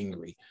to be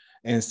angry.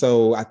 And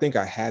so I think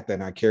I had that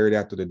and I carried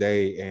out through the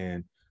day,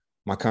 and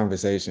my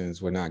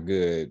conversations were not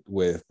good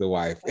with the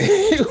wife.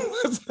 It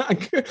was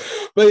not good,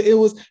 but it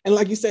was, and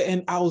like you said,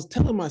 and I was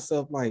telling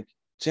myself like,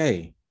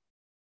 Jay,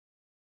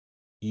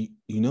 you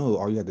know,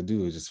 all you have to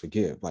do is just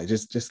forgive. Like,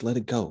 just let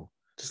it go.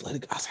 Just let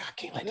it go. I was like, I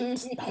can't let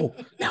it.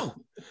 No,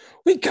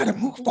 we got to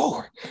move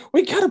forward.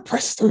 We got to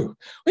press through.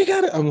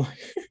 I'm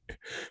like,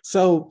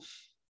 so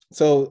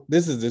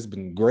this has just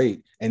been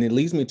great. And it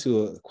leads me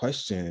to a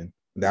question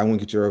that I want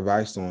to get your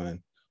advice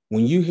on.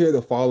 When you hear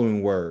the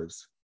following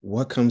words,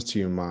 what comes to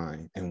your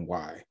mind and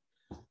why?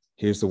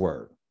 Here's the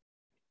word: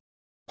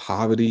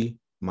 poverty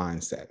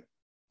mindset.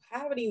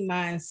 Poverty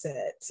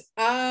mindset.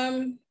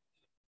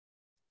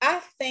 I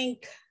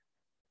think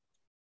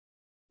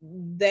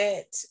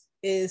that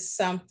is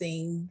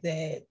something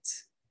that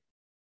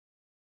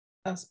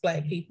us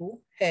Black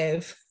people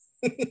have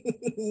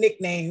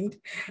nicknamed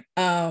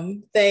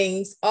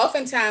things.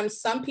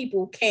 Oftentimes, some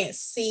people can't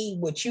see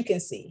what you can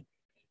see.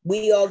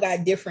 We all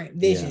got different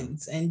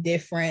visions and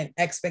different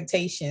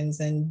expectations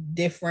and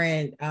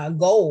different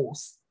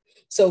goals.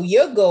 So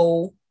your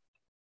goal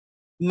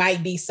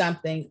might be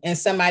something, and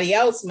somebody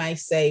else might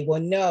say,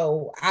 well,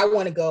 no, I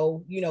want to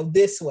go,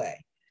 this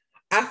way.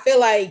 I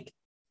feel like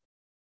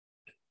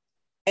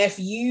it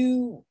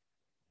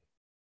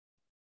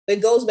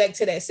goes back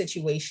to that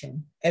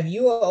situation. If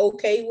you are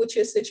okay with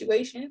your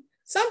situation,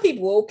 some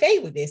people are okay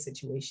with their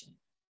situation,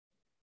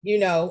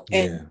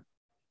 and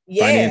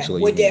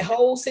with their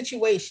whole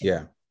situation.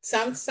 Yeah.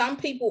 Some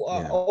people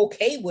are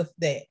okay with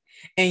that.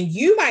 And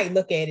you might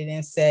look at it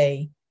and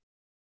say,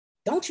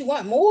 don't you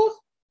want more?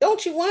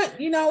 Don't you want,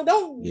 you don't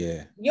want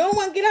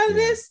to get out of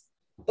this?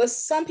 But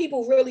some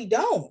people really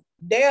don't.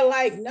 They're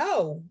like,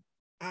 no,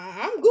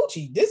 I'm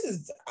Gucci.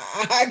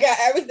 I got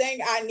everything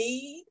I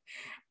need.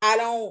 I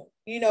don't,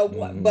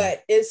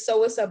 but it's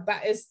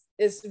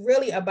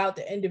really about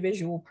the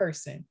individual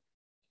person,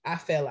 I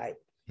feel like,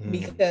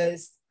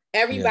 because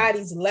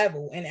everybody's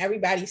level and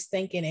everybody's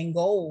thinking and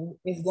goal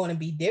is going to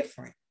be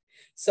different.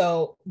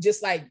 So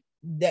just like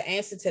the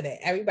answer to that,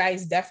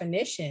 everybody's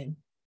definition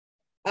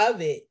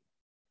of it,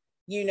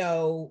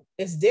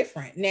 is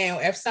different. Now,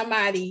 if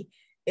somebody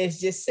is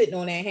just sitting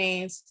on their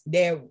hands,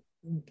 they're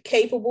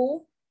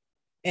capable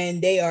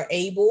and they are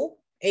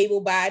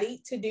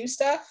able-bodied to do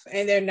stuff,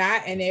 and they're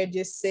not, and they're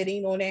just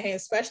sitting on their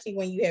hands, especially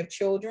when you have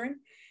children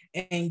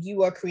and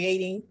you are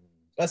creating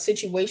a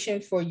situation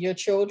for your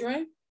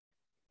children.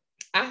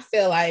 I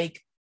feel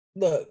like,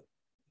 look,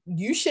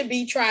 you should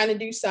be trying to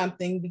do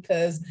something,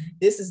 because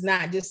this is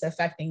not just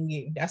affecting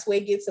you. That's where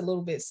it gets a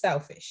little bit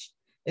selfish.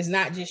 It's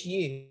not just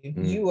you.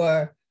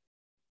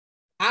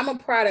 I'm a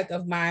product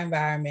of my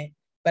environment,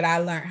 but I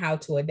learned how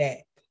to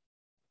adapt.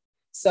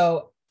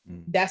 So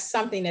that's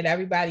something that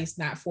everybody's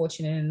not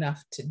fortunate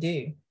enough to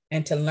do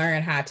and to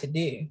learn how to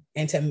do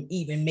and to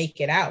even make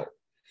it out.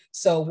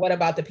 So what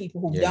about the people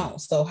who don't?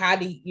 So how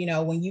do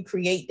when you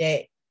create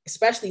that,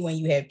 especially when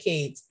you have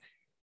kids,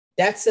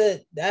 that's a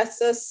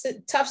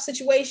tough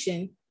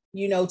situation,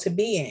 to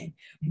be in.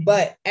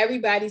 But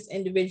everybody's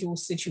individual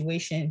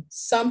situation,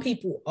 some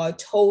people are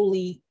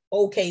totally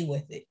okay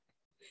with it.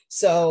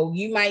 So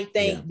you might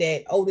think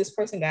that, oh, this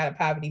person got a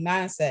poverty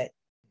mindset,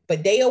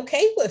 but they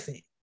okay with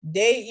it.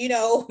 They,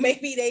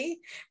 maybe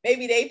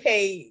they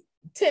pay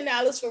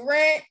 $10 for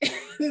rent.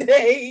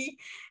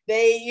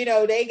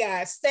 they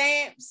got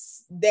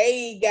stamps.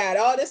 They got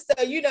all this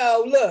stuff.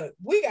 Look,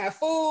 we got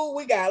food,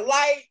 we got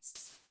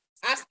lights.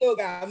 I still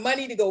got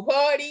money to go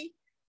party.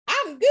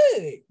 I'm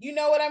good. You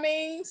know what I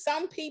mean?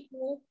 Some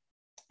people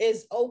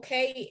is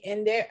okay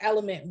in their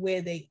element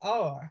where they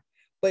are.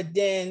 But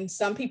then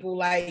some people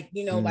like,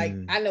 like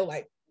I know,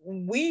 like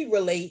we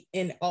relate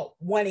in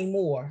wanting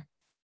more,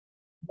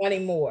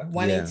 wanting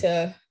Yeah.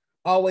 to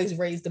always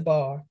raise the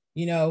bar,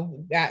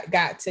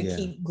 got to Yeah.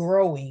 keep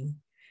growing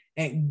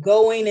and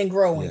going and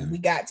growing. Yeah. We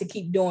got to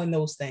keep doing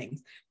those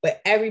things.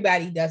 But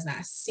everybody does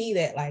not see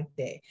that like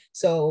that.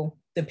 So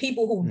the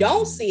people who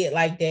don't see it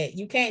like that,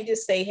 you can't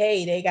just say,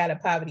 hey, they got a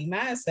poverty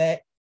mindset,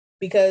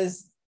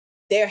 because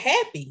they're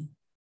happy.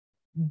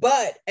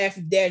 But if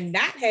they're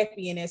not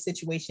happy in that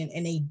situation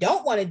and they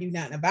don't want to do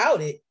nothing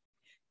about it,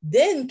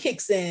 then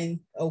kicks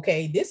in,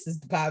 okay, this is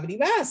the poverty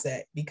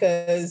mindset,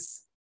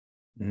 because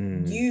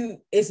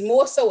it's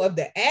more so of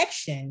the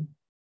action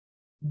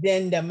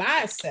than the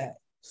mindset.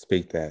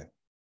 Speak that.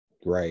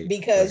 Right.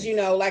 Because,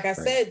 right, like I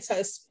said, so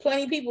it's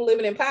plenty of people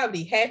living in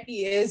poverty,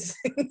 happy as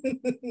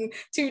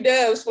two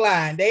doves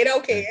flying. They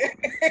don't care.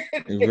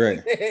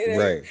 Right.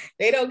 Right.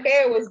 They don't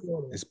care what's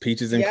going on. It's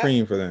peaches and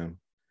cream for them.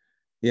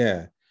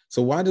 Yeah.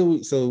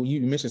 So so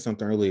you mentioned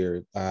something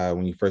earlier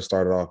when you first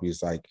started off, you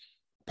was like,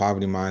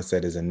 poverty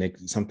mindset is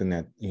something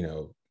that,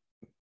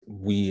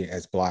 we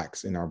as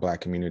Blacks in our Black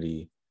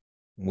community,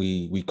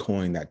 we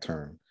coined that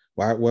term.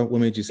 Why? What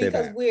made you say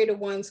that? Because we're the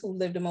ones who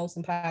live the most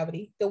in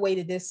poverty. The way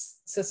that this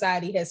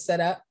society has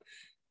set up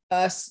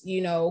us,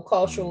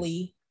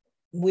 culturally,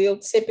 we're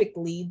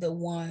typically the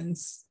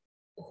ones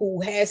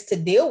who has to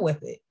deal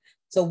with it.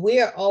 So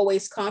we're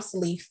always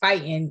constantly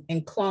fighting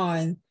and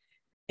clawing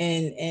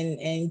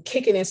and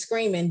kicking and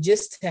screaming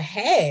just to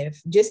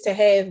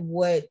have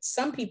what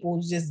some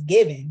people just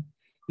given,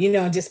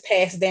 just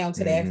passed down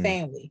to their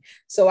family.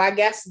 So I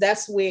guess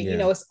that's where,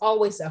 it's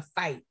always a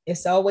fight.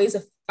 It's always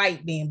a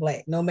fight being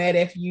Black. No matter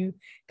if you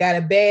got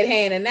a bad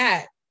hand or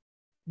not,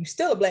 you're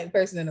still a Black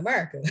person in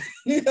America.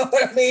 You know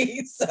what I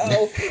mean?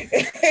 So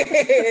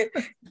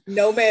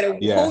no matter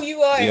who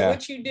you are and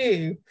what you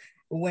do,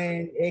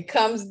 when it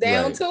comes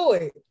down to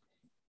it,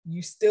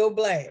 you still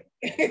Black.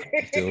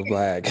 Still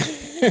Black.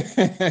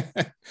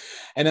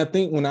 And I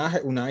think when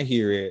I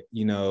hear it,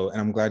 and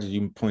I'm glad that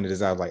you pointed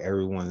this out, like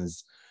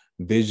everyone's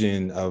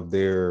vision of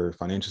their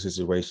financial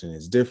situation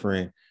is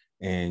different,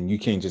 and you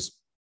can't just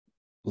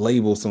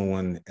label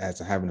someone as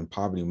having a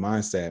poverty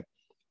mindset.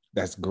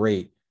 That's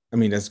great. I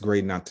mean, that's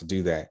great not to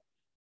do that.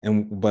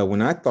 But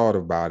when I thought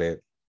about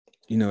it,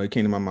 it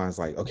came to my mind, it's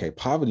like, okay,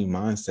 poverty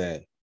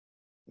mindset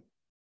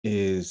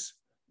is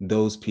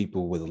those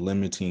people with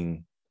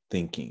limiting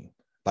thinking.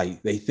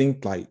 Like they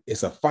think like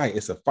it's a fight,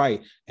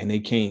 and they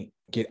can't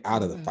get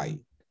out of the fight.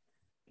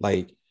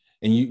 Like,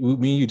 and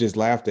you just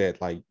laughed at,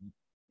 like,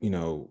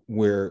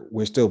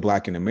 we're still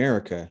Black in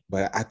America,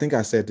 but I think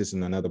I said this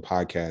in another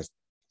podcast,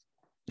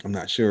 I'm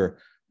not sure,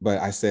 but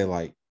I said,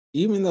 like,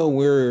 even though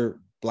we're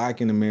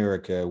Black in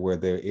America, where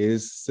there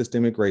is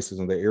systemic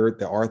racism,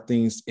 there are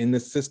things in the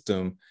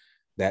system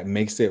that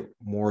makes it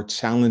more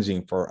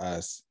challenging for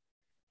us,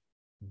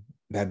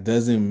 that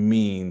doesn't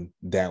mean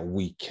that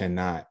we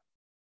cannot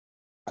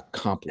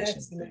accomplish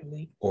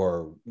anything,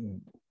 or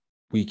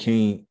we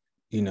can't,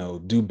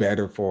 do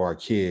better for our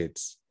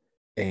kids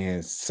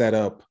and set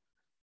up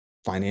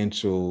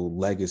financial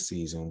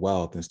legacies and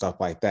wealth and stuff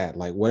like that.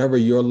 Like whatever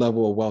your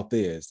level of wealth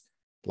is,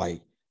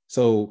 like,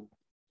 so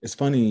it's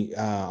funny.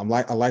 I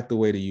like the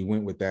way that you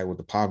went with that, with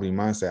the poverty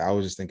mindset. I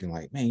was just thinking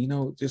like,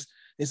 man, just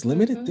it's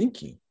limited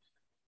thinking.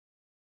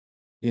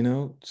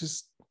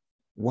 Just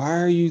why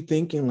are you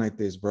thinking like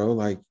this, bro?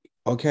 Like,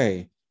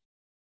 okay,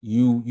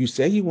 you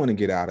say you want to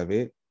get out of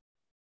it,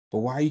 but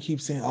why you keep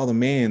saying, oh, the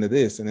man of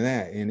this and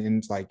that? And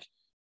it's like,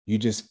 you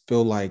just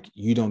feel like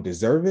you don't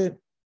deserve it.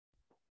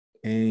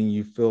 And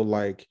you feel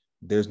like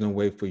there's no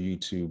way for you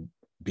to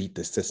beat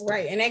the system.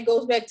 Right. And that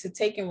goes back to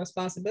taking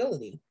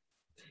responsibility,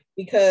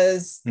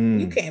 because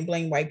you can't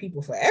blame white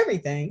people for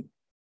everything.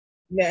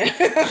 Now,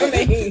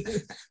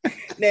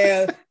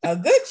 now a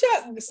good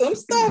chunk, some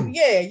stuff,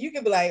 you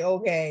can be like,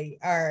 okay,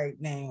 all right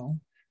now,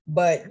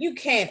 but you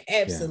can't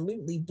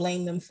absolutely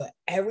blame them for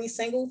every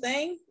single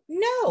thing.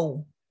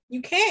 No,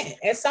 you can't.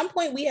 At some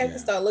point, we have to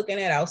start looking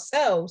at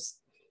ourselves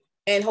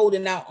and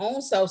holding our own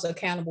selves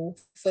accountable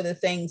for the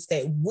things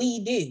that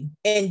we do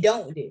and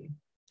don't do.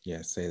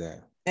 Yeah, say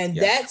that. And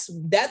that's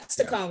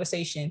the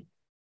conversation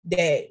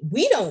that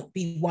we don't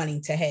be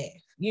wanting to have,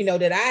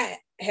 that I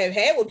have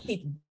had with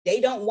people.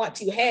 They don't want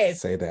to have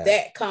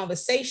that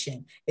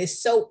conversation.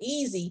 It's so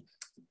easy.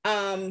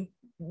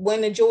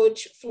 When the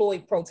George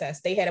Floyd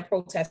protest, they had a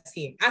protest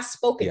here. I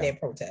spoke at their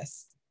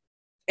protest,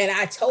 and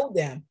I told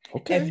them,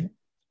 okay.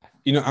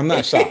 I'm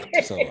not shocked.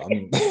 So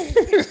and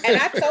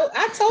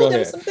I told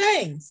them some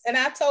things, and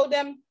I told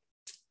them,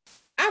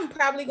 I'm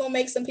probably gonna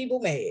make some people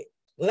mad.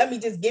 Let me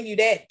just give you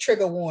that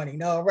trigger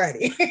warning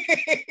already.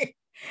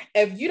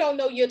 If you don't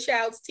know your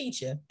child's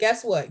teacher,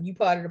 guess what? You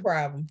part of the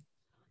problem.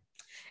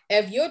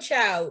 If your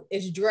child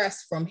is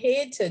dressed from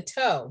head to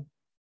toe,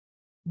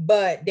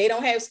 but they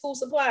don't have school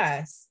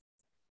supplies,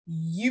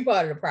 you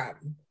part of the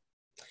problem.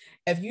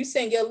 If you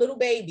send your little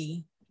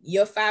baby,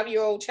 your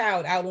 5-year-old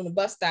child, out on the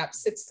bus stop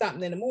 6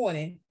 something in the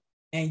morning,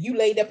 and you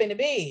laid up in the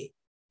bed,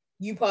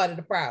 you part of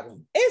the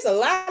problem. There's a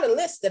lot of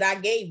lists that I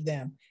gave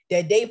them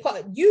that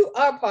you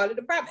are part of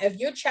the problem. If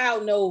your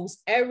child knows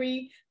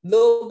every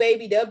little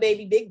baby, the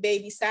baby, big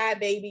baby, side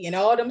baby, and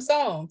all them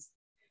songs,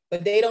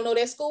 but they don't know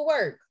their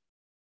schoolwork,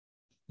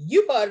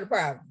 you part of the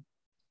problem.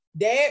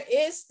 There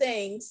is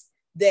things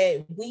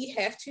that we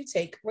have to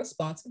take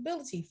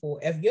responsibility for.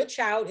 If your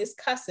child is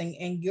cussing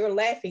and you're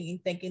laughing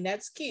and thinking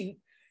that's cute,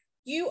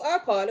 you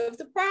are part of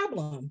the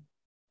problem.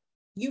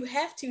 You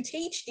have to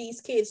teach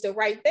these kids the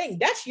right thing.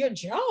 That's your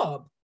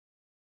job.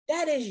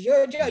 That is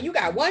your job. You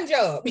got one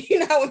job. You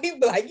know, when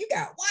people like, you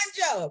got one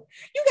job.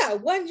 You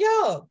got one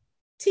job.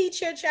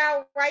 Teach your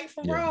child right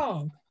from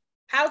wrong.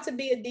 How to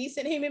be a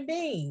decent human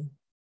being.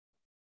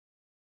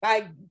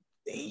 Like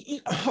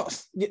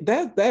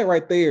that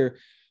right there,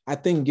 I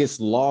think gets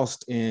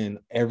lost in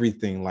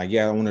everything. Like,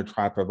 yeah, I want to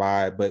try to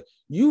provide, but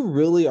you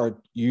really are,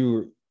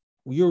 you're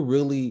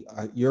really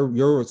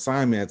your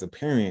assignment as a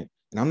parent,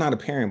 and I'm not a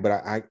parent, but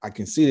I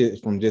can see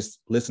it from just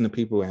listening to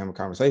people and having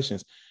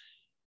conversations.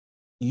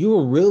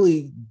 You're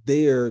really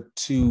there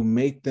to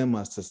make them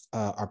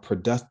a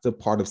productive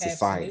part of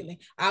society. Absolutely.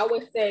 I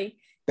always say,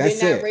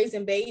 you're not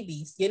raising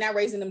babies. You're not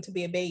raising them to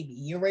be a baby.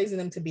 You're raising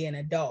them to be an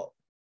adult.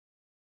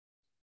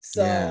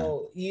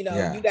 So, you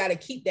know, you got to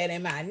keep that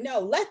in mind. No,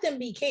 let them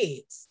be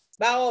kids.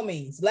 By all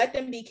means, let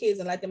them be kids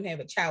and let them have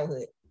a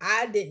childhood.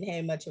 I didn't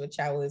have much of a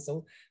childhood.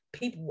 So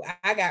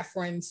I got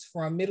friends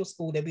from middle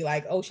school that be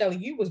like, oh, Shelly,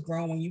 you was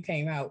grown when you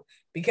came out,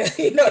 because,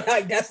 you know,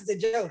 like, that's the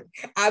joke.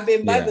 I've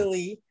been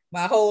motherly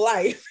my whole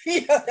life.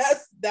 You know,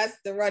 that's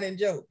the running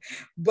joke.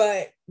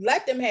 But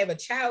let them have a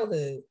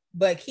childhood,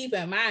 but keep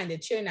in mind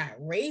that you're not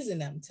raising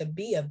them to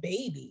be a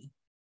baby.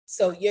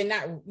 So you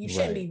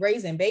shouldn't be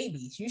raising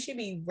babies. You should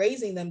be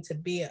raising them to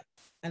be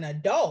an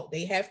adult.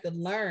 They have to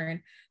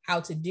learn how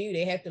to do.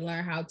 They have to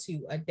learn how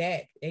to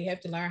adapt. They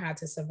have to learn how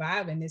to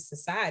survive in this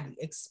society,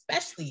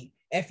 especially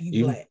if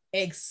you Black,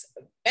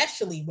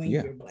 especially when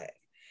you're Black.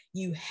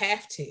 You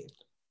have to.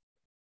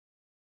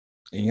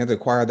 And you have to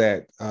acquire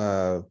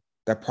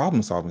that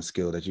problem solving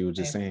skill that you were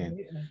just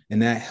saying. And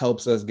that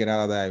helps us get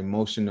out of that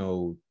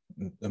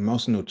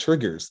emotional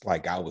triggers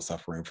like I was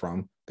suffering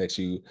from, that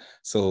you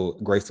so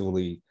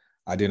gracefully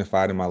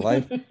identified in my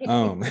life.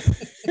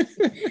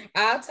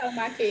 I'll tell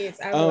my kids,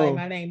 I was like,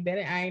 my name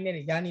Bennett, I ain't in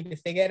it. Y'all need to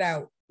figure it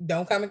out.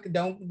 Don't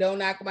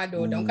knock on my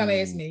door. Don't come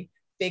ask me.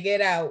 Figure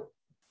it out.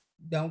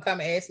 Don't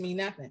come ask me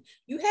nothing.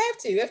 You have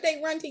to. If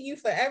they run to you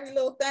for every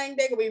little thing,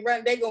 they're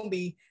gonna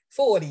be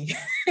 40.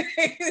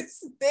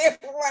 They're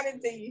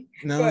running to you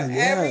for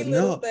every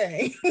little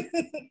thing.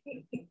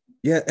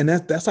 Yeah, and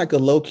that's like a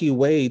low-key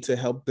way to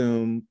help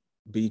them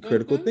be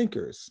critical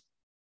thinkers.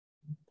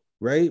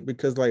 Right?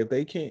 Because like, if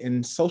they can't,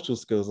 in social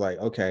skills, like,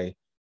 okay,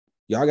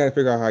 y'all got to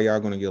figure out how y'all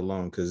going to get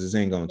along, because this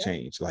ain't going to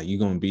change. Like, you're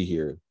going to be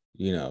here,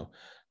 you know.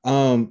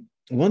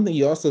 One thing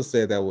you also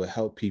said that would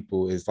help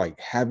people is like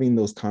having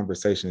those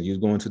conversations. You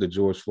going to the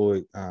George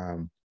Floyd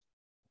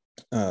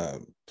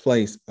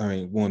place. I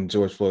mean, when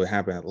George Floyd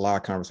happened, a lot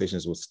of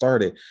conversations were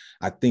started.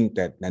 I think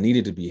that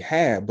needed to be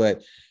had,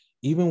 but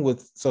even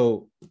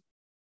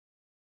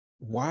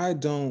why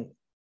don't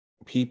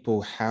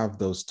people have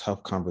those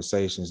tough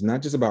conversations,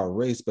 not just about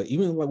race, but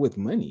even like with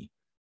money?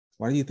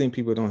 Why do you think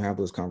people don't have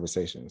those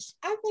conversations?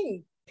 I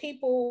think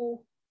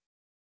people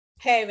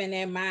have in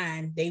their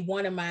mind, they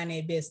want to mind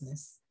their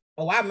business.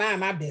 Oh, I mind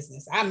my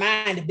business. I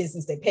mind the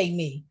business that pay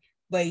me.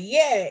 But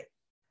yet,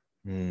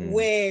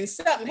 when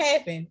something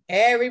happened,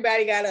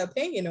 everybody got an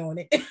opinion on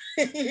it.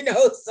 You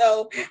know,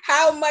 so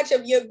how much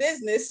of your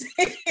business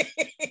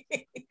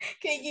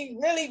can you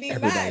really be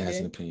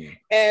minding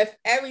if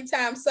every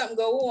time something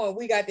go on,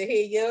 we got to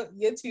hear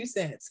your 2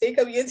 cents? Here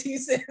come your 2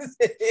 cents.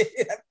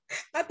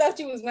 I thought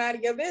you was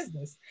minding your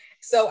business.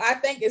 So I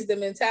think it's the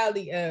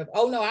mentality of,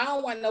 oh no, I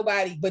don't want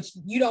nobody, but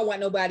you don't want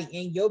nobody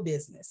in your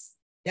business.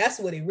 That's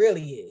what it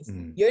really is.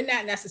 You're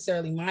not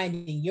necessarily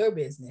minding your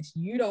business.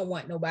 You don't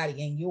want nobody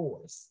in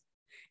yours.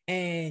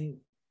 And,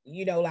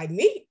 you know, like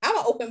me, I'm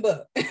an open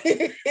book.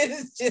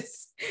 It's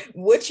just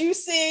what you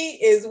see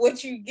is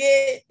what you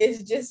get.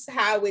 It's just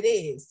how it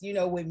is, you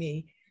know, with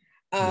me.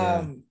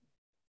 And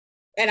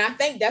I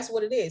think that's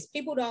what it is.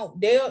 People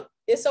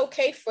it's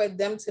okay for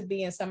them to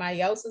be in somebody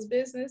else's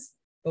business,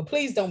 but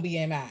please don't be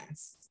in mine.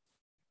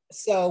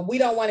 So we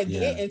don't want to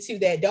get into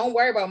that. Don't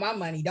worry about my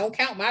money. Don't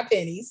count my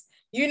pennies.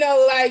 You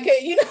know, like,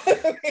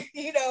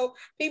 you know,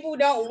 people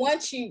don't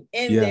want you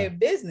in their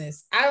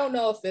business. I don't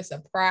know if it's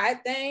a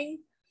pride thing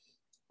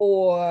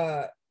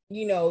or,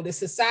 you know, the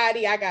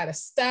society, I got to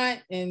stunt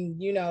and,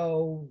 you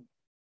know,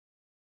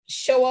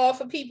 show off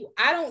for people.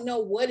 I don't know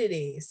what it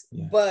is,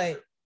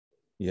 but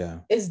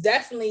it's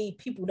definitely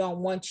people don't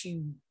want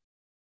you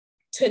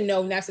to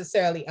know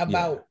necessarily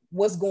about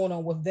what's going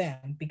on with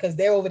them because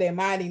they're over there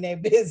minding their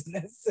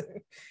business.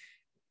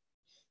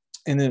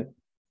 And then,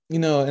 you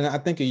know, and I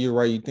think you're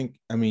right.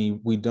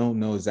 We don't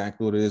know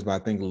exactly what it is,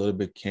 but I think a little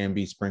bit can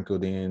be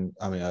sprinkled in.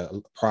 I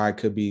mean, pride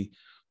could be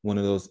one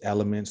of those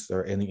elements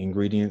or any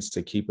ingredients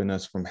to keeping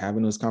us from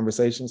having those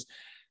conversations.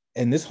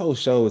 And this whole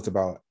show is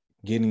about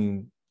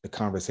getting the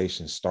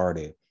conversation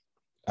started.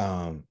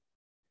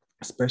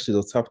 especially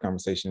those tough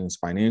conversations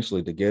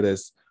financially, to get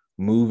us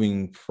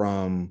moving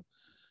from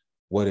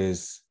what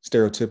is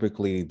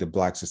stereotypically the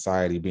Black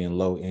society being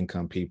low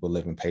income people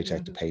living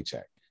paycheck to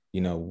paycheck.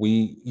 You know,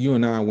 you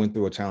and I went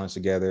through a challenge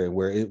together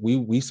where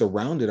we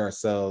surrounded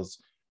ourselves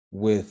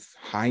with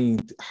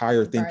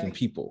higher thinking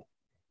people,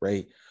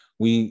 right?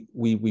 We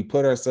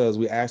put ourselves,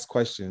 we ask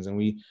questions, and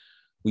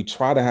we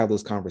try to have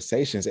those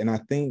conversations. And I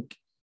think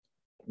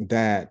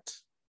that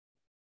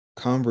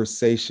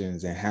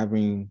conversations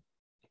and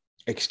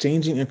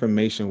exchanging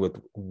information with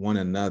one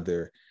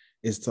another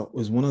is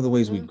one of the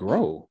ways we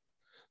grow.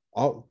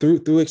 All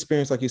through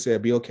experience, like you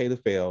said, be okay to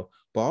fail,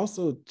 but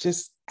also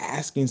just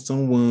asking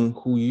someone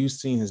who you've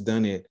seen has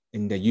done it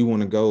and that you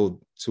want to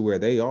go to where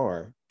they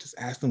are, just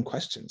ask them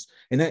questions.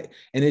 And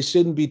it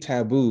shouldn't be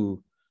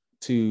taboo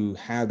to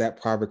have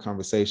that private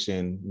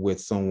conversation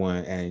with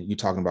someone and you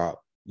talking about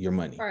your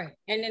money. Right.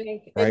 And then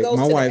it goes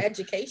to the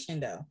education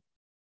though.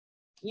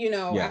 You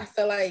know, I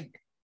feel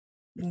like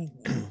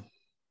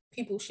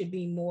people should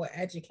be more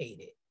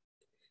educated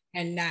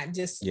and not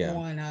just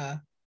on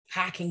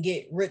how I can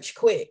get rich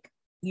quick,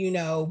 you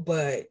know,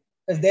 but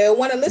because they'll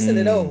want to listen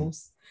to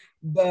those,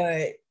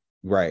 but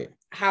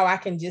how I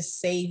can just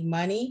save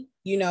money,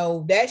 you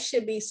know, that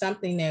should be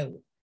something that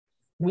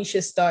we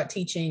should start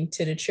teaching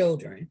to the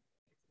children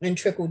and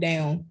trickle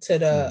down to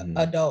the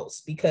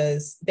adults,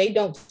 because they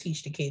don't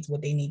teach the kids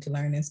what they need to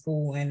learn in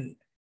school. And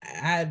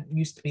I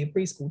used to be a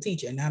preschool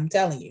teacher, and I'm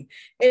telling you,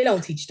 they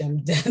don't teach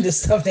them the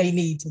stuff they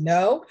need to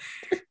know.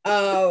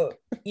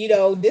 You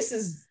know,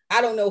 I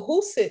don't know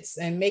who sits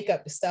and make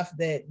up the stuff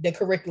that the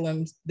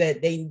curriculums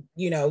that they,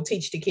 you know,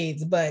 teach the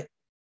kids, but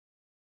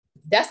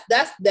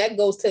that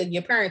goes to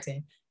your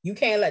parenting. You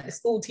can't let the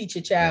school teach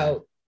your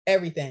child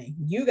everything.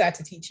 You got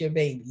to teach your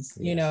babies,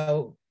 you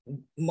know,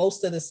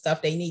 most of the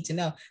stuff they need to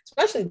know,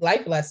 especially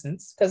life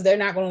lessons, because they're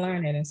not going to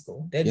learn it in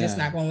school. They're just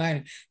not going to learn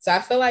it. So I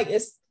feel like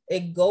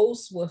it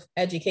goes with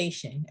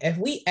education. If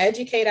we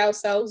educate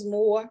ourselves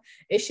more,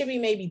 it should be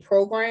maybe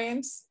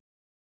programs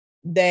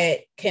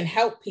that can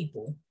help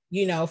people,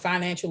 you know,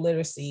 financial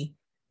literacy,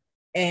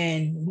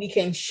 and we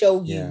can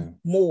show you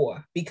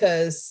more,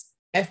 because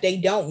if they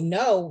don't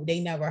know,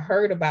 they never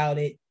heard about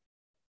it,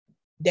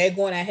 they're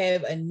going to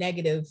have a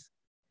negative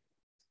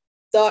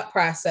thought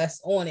process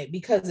on it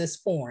because it's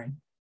foreign.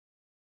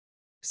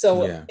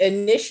 So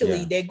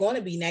initially they're going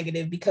to be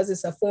negative because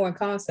it's a foreign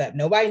concept.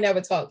 Nobody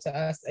never talked to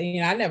us.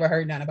 You know, I never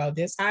heard nothing about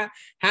this. How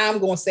I'm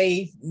going to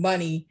save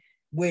money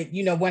with,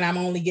 you know, when I'm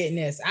only getting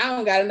this. I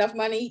don't got enough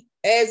money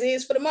as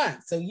is for the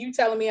month. So you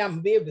telling me I'm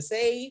gonna be able to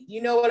save?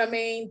 You know what I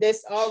mean?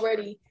 It's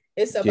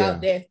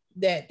about that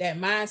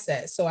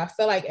mindset. So I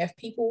feel like if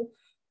people,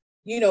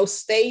 you know,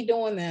 stay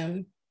doing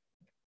them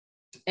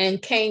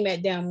and came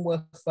at them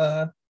with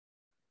a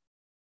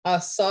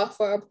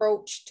softer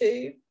approach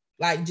too,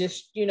 like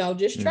just, you know,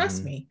 just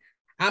trust me.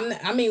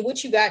 I mean,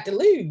 what you got to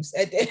lose?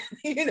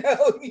 You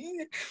know,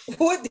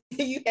 what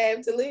do you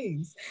have to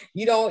lose?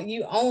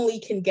 You only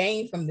can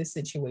gain from this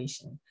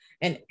situation.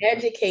 And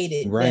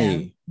educated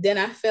them, then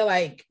I feel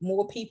like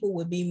more people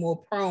would be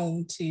more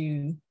prone to,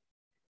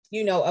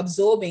 you know,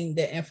 absorbing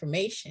the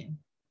information.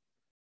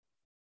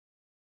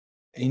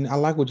 And I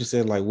like what you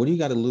said, like, what do you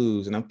got to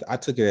lose? And I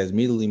took it as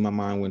immediately my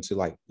mind went to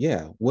like,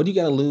 what do you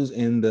got to lose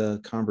in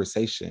the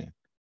conversation?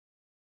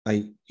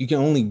 Like, you can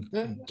only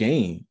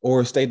gain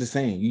or stay the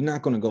same. You're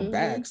not going to go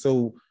back.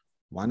 So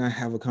why not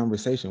have a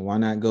conversation? Why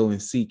not go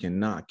and seek and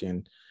knock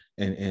and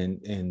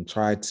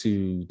try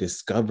to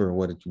discover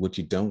what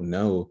you don't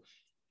know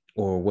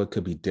or what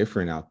could be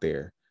different out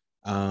there?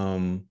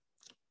 Man,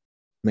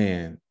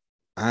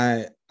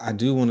 I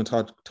do want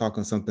to talk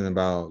on something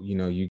about, you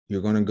know,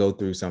 you're going to go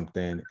through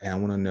something, and I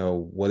want to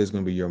know what is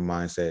going to be your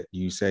mindset.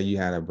 You said you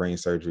had a brain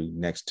surgery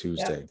next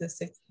Tuesday. The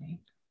 16th.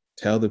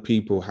 Tell the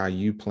people how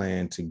you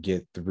plan to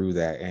get through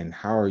that, and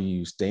how are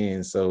you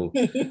staying so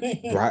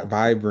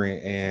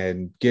vibrant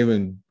and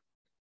giving,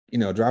 you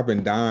know,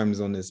 dropping dimes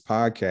on this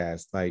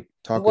podcast. Like,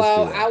 talk us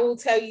through that. I will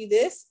tell you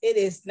this: it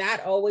is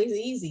not always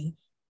easy.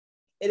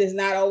 It is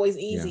not always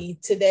easy. Yeah.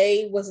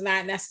 Today was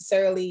not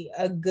necessarily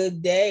a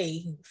good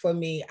day for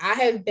me. I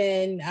have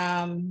been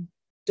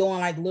doing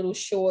like little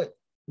short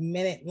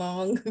minute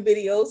long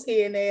videos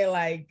here and there,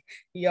 like,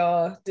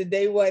 y'all,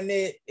 today wasn't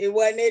it. It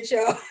wasn't it,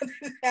 y'all.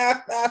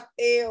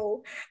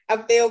 I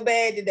feel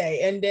bad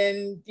today. And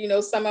then, you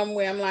know, some of them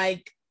where I'm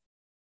like,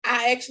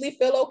 I actually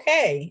feel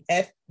okay.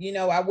 If, you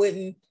know, I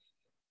wouldn't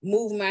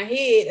move my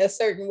head a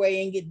certain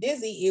way and get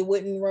dizzy, it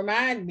wouldn't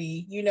remind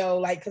me, you know,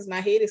 like, because my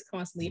head is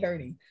constantly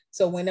hurting.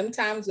 So when them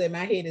times where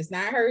my head is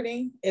not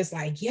hurting, it's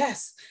like,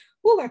 yes,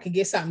 I can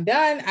get something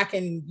done. I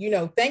can, you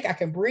know, think, I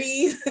can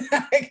breathe,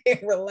 I can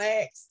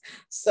relax.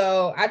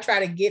 So I try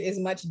to get as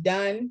much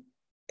done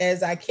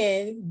as I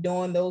can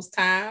during those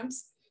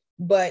times,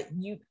 but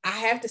I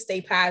have to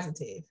stay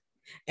positive.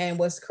 And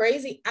what's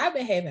crazy, I've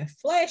been having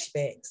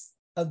flashbacks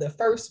of the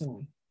first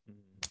one.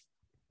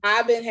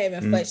 I've been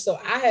having so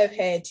I have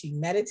had to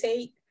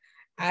meditate.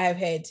 I have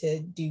had to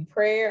do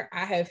prayer.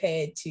 I have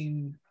had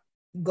to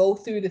go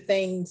through the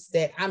things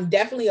that I'm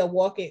definitely a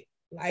walk it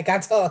like I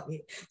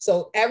target.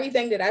 So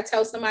everything that I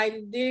tell somebody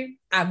to do,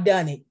 I've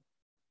done it.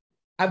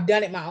 I've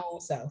done it my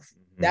own self.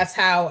 Mm-hmm. That's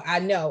how I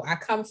know. I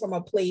come from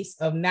a place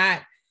of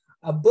not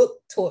a book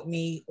taught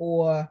me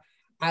or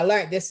I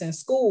learned this in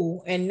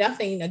school, and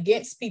nothing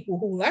against people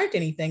who learned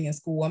anything in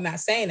school. I'm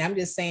not saying, I'm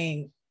just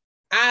saying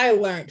I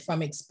learned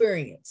from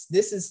experience.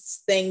 This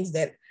is things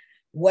that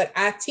what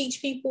I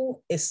teach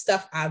people is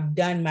stuff I've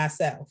done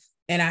myself,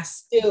 and I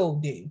still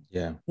do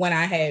when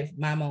I have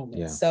my moments.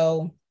 Yeah.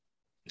 So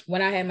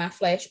when I have my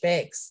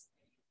flashbacks,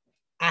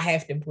 I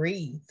have to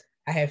breathe.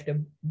 I have to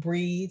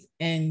breathe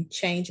and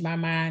change my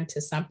mind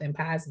to something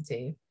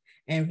positive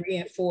and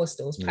reinforce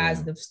those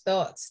positive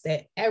thoughts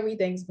that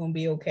everything's going to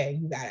be okay.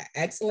 You got an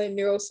excellent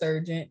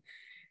neurosurgeon.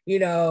 You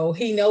know,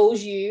 he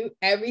knows you.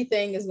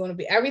 Everything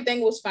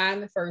was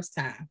fine the first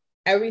time.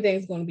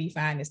 Everything's going to be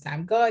fine this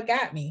time. God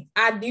got me.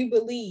 I do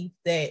believe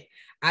that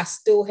I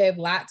still have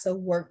lots of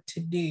work to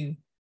do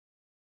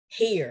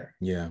here.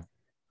 Yeah.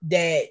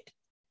 That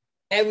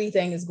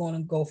everything is going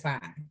to go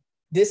fine.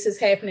 This is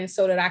happening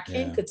so that I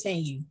can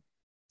continue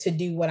to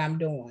do what I'm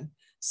doing.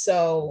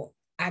 So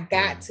I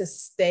got to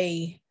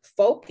stay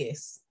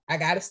focused. I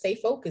got to stay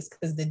focused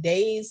because the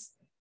days,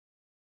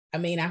 I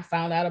mean, I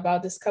found out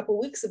about this a couple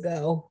of weeks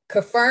ago,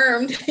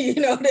 confirmed,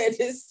 that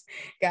this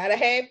got to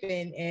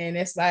happen. And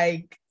it's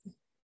like,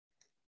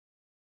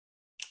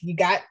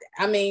 I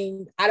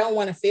don't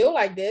want to feel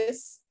like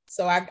this.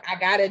 So I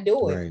got to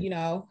do it. Right.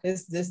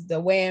 This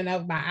the weighing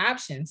of my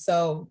options.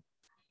 So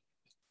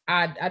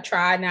I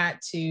try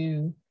not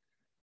to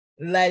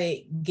let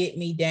it get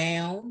me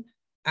down.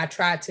 I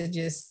try to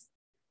just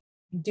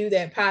do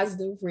that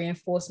positive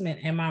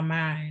reinforcement in my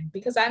mind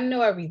because I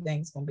know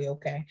everything's going to be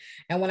okay.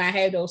 And when I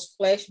have those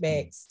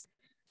flashbacks,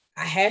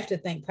 I have to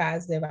think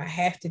positive. I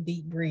have to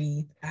deep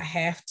breathe. I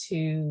have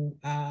to,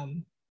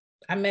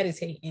 I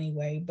meditate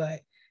anyway,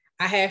 but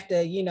I have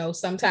to,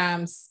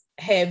 sometimes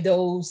have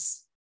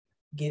those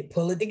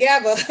pull it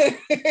together.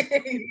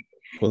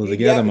 Pull it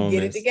together moments.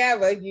 Get it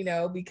together,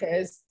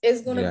 because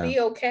it's going to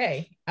be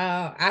okay.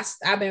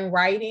 I've been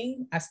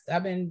writing.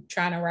 I've been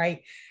trying to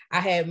write. I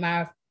had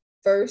my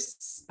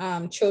first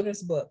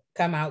children's book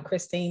come out.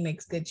 Christine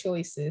Makes Good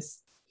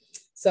Choices.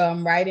 So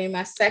I'm writing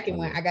my second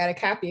one. I got a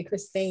copy of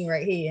Christine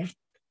right here.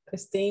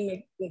 Christine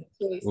Makes Good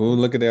Choices. Oh,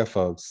 look at that,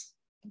 folks.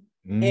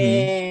 Mm-hmm.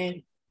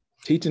 And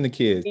teaching the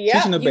kids,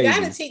 teaching the babies.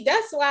 You gotta teach.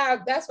 That's why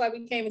I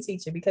became a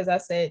teacher, because I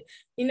said,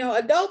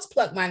 adults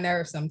pluck my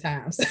nerves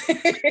sometimes. But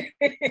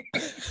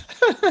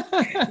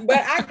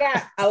I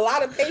got a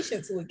lot of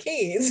patience with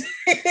kids.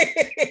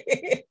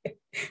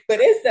 But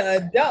it's the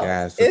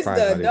adults. It's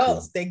the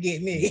adults that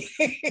get me.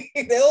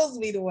 Those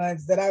be the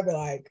ones that I be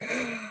like,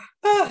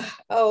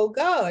 oh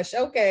gosh,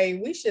 okay, I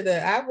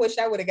wish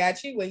I would have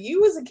got you when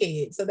you was a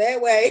kid. So that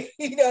way,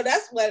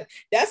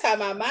 that's how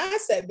my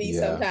mindset be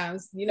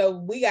sometimes.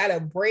 We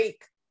gotta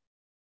break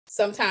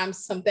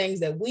sometimes some things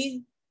that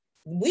we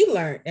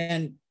learned,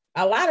 and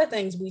a lot of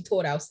things we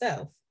taught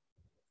ourselves.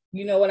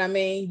 You know what I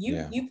mean?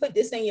 You put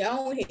this in your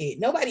own head.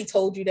 Nobody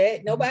told you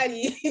that.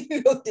 Nobody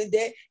did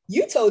that.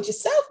 You told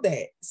yourself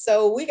that.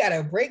 So we got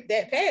to break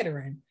that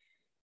pattern.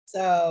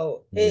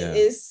 So it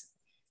is.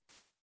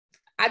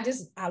 I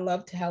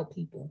love to help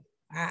people.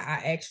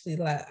 I actually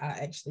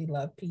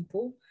love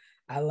people.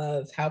 I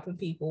love helping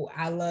people.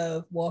 I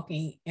love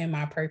walking in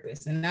my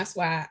purpose. And that's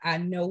why I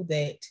know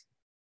that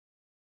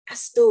I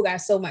still got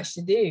so much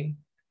to do.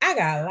 I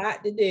got a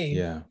lot to do.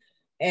 Yeah.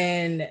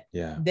 And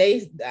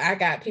I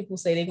got people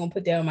say they're gonna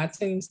put that on my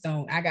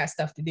tombstone. I got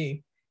stuff to do.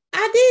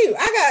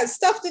 I got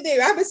stuff to do.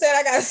 I've been saying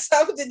I got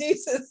stuff to do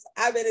since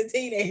I've been a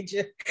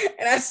teenager,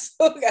 and I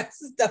still got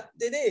stuff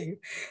to do.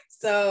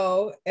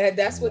 So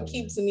that's what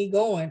keeps me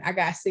going. I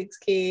got 6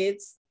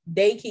 kids.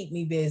 They keep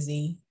me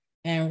busy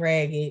and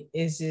ragged.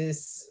 It's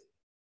just,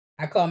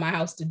 I call my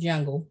house the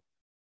jungle.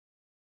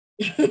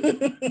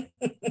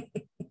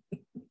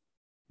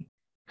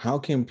 How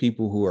can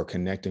people who are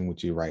connecting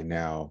with you right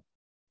now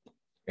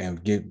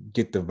and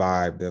get the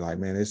vibe, they're like,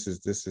 man, this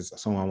is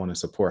someone I want to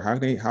support?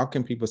 How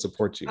can people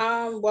support you?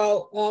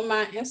 Well, on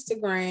my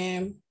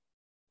Instagram,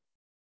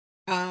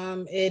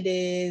 it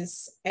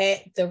is at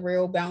The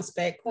Real Bounce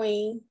Back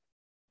Queen,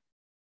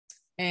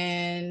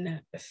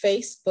 and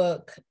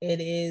Facebook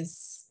it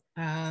is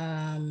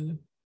Lanika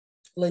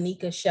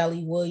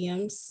Shelley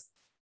Williams.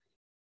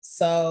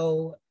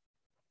 So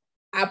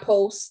I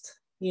post,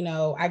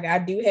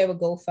 I do have a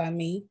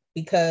GoFundMe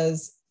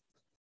because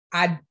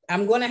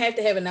I'm going to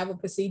have another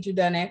procedure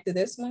done after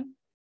this one.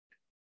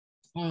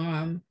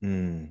 And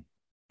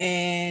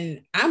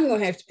I'm going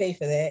to have to pay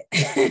for that.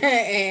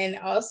 And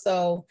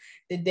also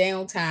the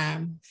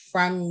downtime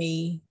from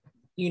me,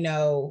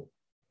 I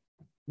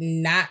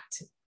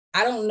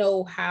don't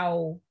know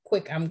how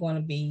quick I'm going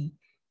to be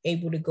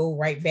able to go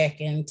right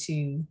back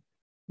into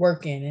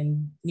working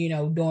and,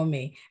 doing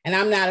me. And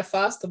I'm not a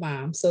foster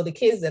mom. So the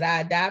kids that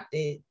I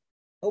adopted,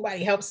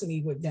 nobody helps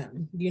me with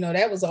them.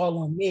 That was all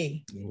on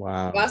me.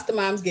 Wow. Foster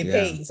moms get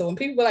paid. So when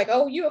people are like,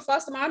 oh, you a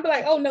foster mom? I'm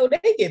like, oh, no, they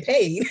get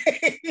paid.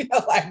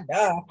 Like,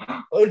 no,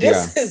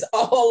 this is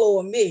all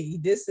on me.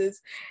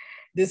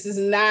 This is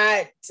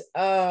not,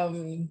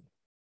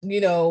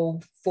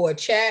 for a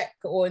check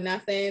or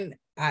nothing.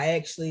 I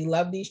actually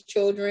love these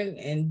children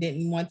and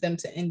didn't want them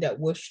to end up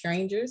with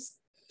strangers.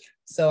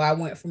 So I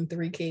went from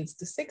 3 kids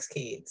to 6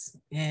 kids.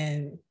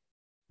 And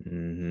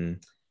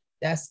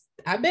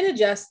I've been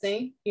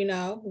adjusting,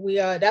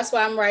 that's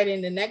why I'm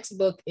writing the next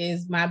book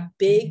is My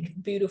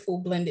Big, Beautiful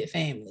Blended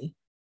Family.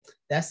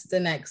 That's the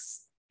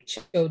next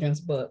children's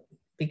book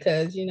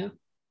because,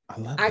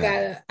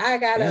 I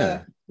got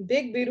a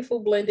big, beautiful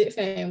blended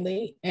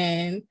family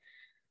and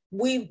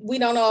we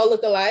don't all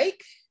look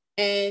alike.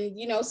 And,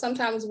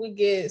 sometimes we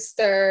get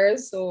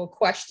stirs or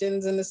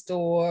questions in the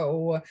store,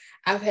 or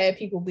I've had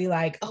people be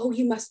like, oh,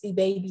 you must be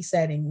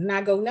babysitting. And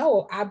I go,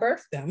 no, I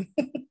birthed them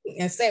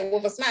and said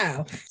with a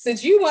smile.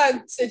 Since you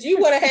want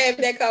to have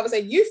that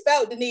conversation, you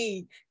felt the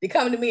need to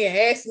come to me and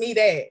ask me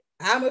that.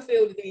 I'm going to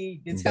feel the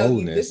need to tell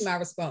you this is my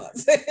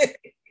response.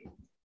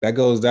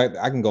 that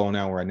I can go on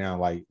now right now.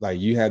 Like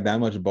you have that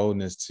much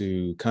boldness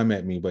to come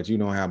at me, but you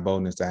don't have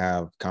boldness to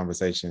have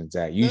conversations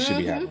that you should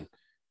be having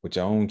with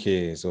your own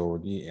kids or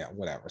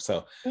whatever.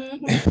 So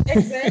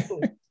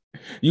exactly.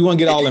 You want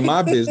to get all in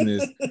my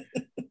business,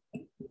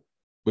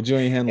 but you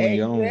ain't handling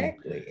your own.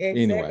 Exactly.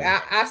 Anyway,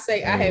 I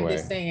have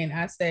this saying.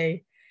 I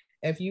say,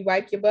 if you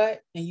wipe your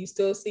butt and you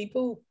still see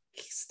poop,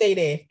 stay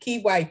there.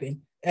 Keep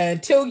wiping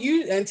until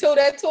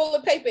that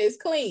toilet paper is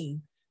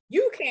clean.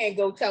 You can't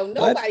go tell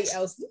nobody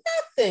else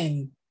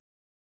nothing.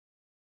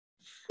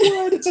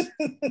 What?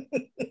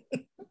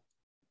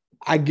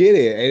 I get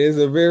it. It is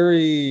a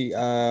very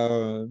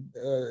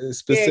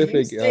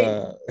specific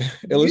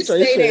illustration. You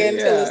stay there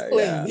until it's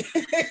clean.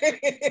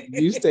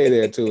 Yeah. You stay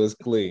there until it's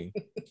clean.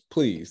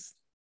 Please.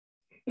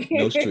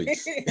 No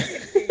streaks.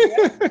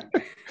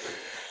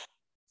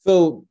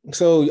 So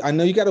I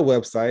know you got a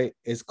website.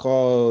 It's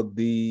called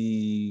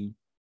the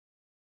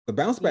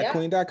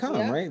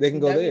bouncebackqueen.com, right? They can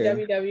go there.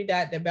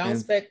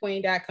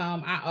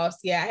 www.thebouncebackqueen.com. I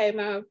had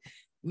my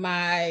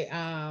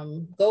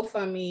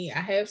GoFundMe. I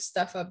have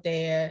stuff up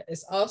there.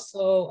 It's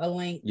also a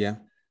link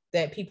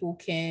that people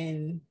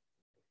can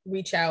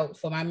reach out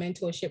for my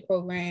mentorship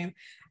program.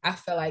 I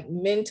feel like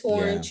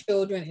mentoring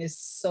children is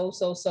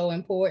so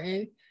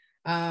important.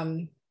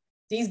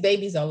 These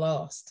babies are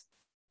lost.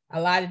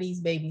 A lot of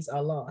these babies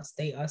are lost.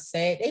 They are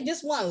sad. They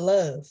just want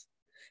love.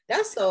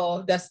 That's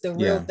all. That's the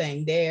real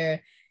thing.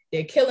 They're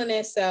killing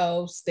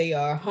themselves. They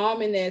are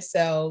harming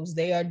themselves.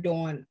 They are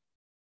doing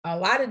a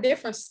lot of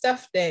different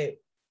stuff that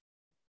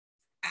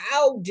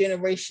our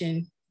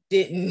generation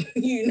didn't,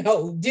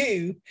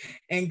 do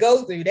and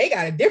go through. They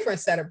got a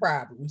different set of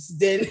problems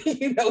than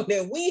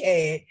we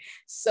had.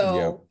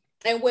 So,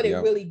 and what it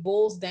really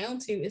boils down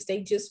to is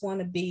they just want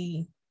to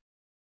be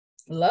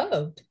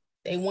loved.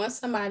 They want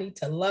somebody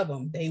to love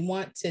them. They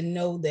want to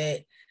know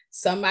that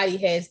somebody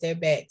has their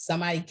back.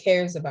 Somebody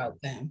cares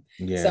about them.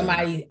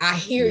 Somebody, I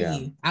hear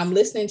you. I'm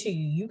listening to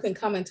you. You can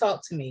come and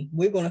talk to me.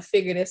 We're going to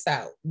figure this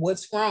out.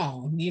 What's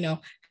wrong?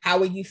 How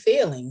are you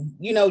feeling?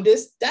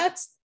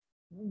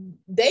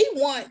 They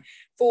want,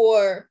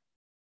 for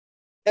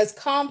as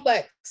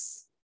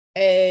complex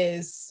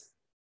as,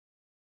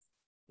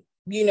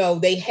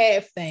 they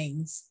have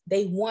things,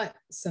 they want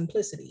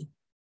simplicity.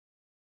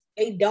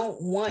 They don't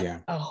want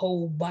a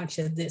whole bunch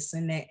of this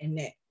and that and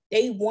that.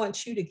 They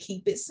want you to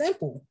keep it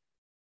simple.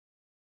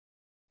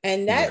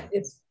 And that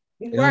is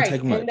right.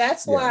 And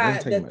that's why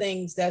the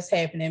things that's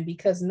happening,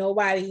 because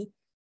nobody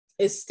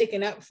is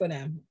sticking up for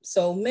them.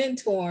 So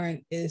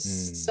mentoring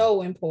is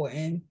so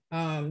important.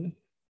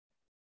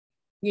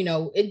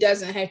 It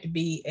doesn't have to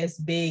be as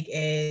big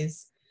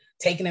as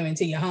taking them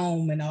into your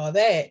home and all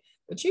that,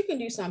 but you can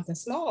do something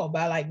small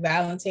by like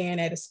volunteering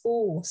at a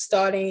school,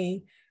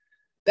 starting.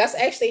 That's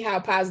actually how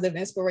Positive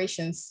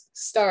Inspirations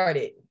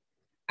started.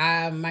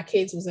 My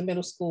kids was in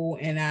middle school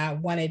and I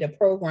wanted a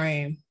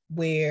program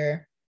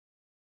where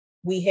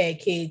we had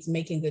kids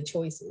making good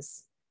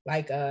choices,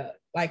 like a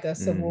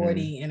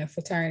sorority and a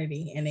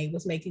fraternity, and they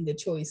was making good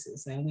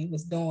choices. And we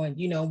was doing,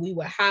 we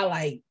would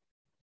highlight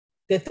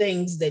the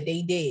things that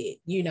they did,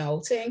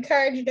 to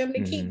encourage them to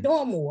keep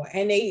doing more.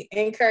 And they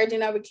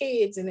encouraging other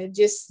kids. And it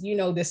just,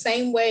 the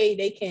same way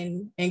they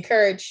can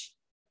encourage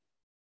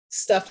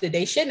stuff that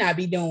they should not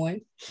be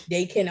doing,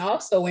 they can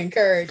also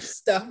encourage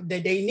stuff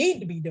that they need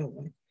to be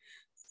doing.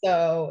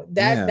 So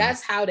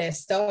that's how that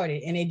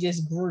started. And it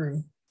just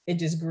grew. And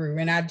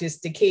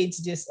the kids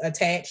just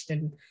attached,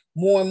 and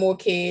more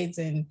kids,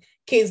 and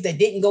kids that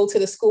didn't go to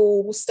the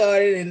school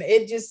started, and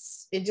it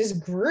just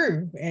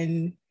grew.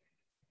 And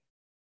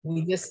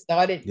we just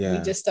started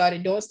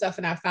doing stuff.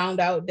 And I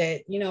found out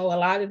that, a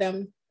lot of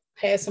them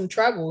had some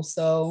trouble.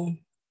 So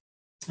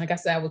like I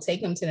said, I would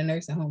take them to the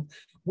nursing home.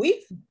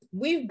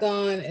 We've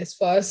gone as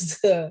far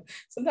as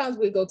sometimes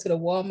we go to the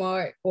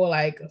Walmart or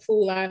like a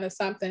Food Line or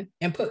something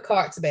and put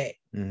carts back.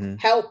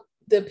 Help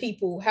the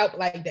people, help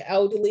like the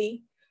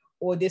elderly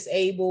or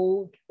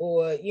disabled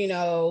or,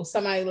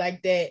 somebody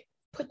like that,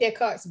 put their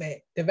carts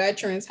back. The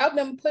veterans, help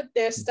them put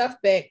their stuff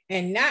back,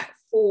 and not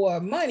for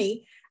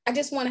money. I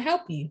just want to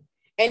help you.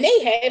 And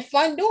they had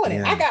fun doing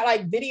it. I Yeah. got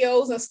like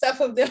videos and stuff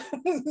of them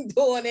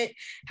doing it,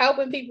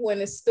 helping people in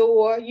the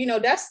store. You know,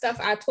 that's stuff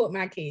I taught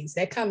my kids.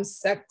 That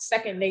comes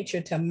second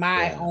nature to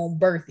my Yeah. own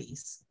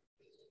birthies.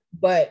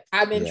 But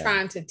I've been Yeah.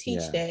 trying to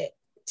teach Yeah. that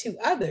to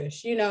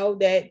others, you know,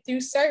 that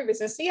through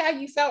service, and see how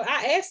you felt.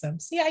 I asked them,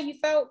 see how you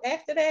felt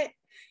after that.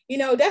 You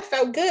know, that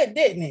felt good,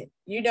 didn't it?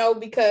 You know,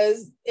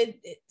 because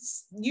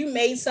it's you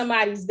made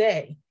somebody's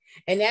day,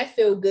 and that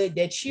feel good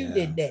that you Yeah.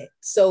 did that.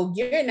 So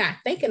you're not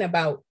thinking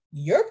about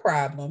your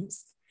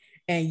problems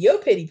and your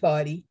pity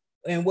party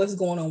and what's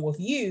going on with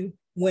you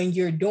when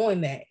you're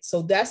doing that.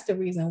 So that's the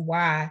reason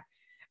why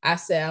I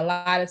say a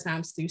lot of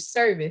times through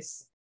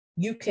service,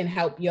 you can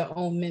help your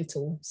own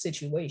mental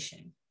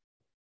situation.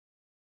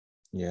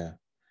 Yeah.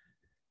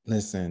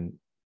 Listen,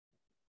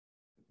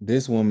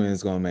 this woman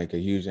is going to make a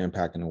huge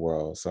impact in the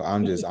world. So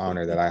I'm just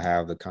honored that I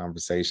have the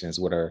conversations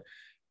with her,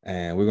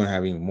 and we're going to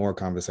have even more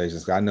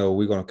conversations. I know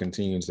we're going to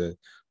continue to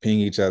ping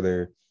each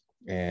other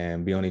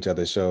and be on each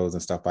other's shows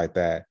and stuff like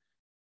that.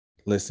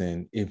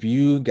 Listen, if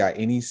you got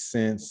any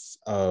sense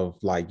of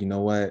like, you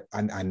know what,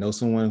 I know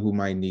someone who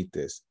might need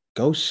this,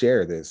 go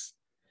share this.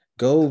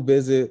 Go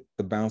visit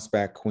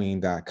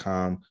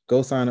thebouncebackqueen.com.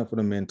 Go sign up for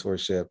the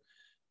mentorship.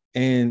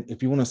 And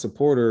if you want to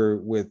support her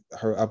with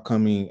her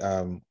upcoming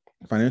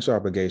financial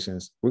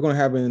obligations, we're going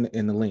to have it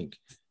in the link.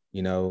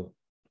 You know,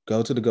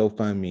 go to the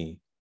GoFundMe.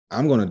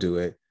 I'm going to do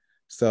it.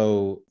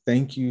 So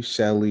thank you,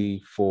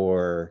 Shelly,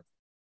 for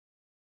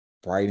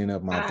brightening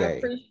up my day. I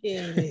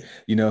appreciate it.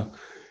 You know,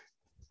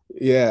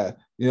 yeah.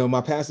 You know,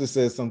 my pastor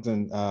says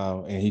something,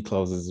 and he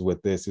closes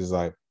with this. He's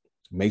like,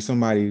 make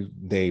somebody's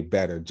day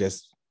better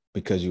just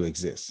because you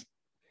exist.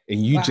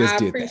 And you just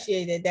did that. I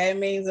appreciate it. That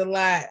means a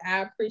lot.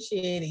 I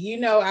appreciate it. You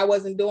know, I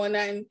wasn't doing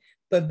nothing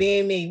but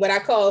being me. What I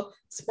call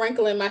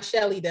sprinkling my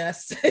Shelly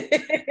dust.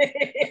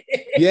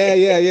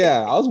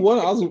 Yeah. I was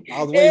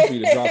waiting for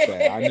you to drop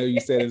that. I know you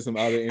said in some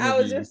other interviews. I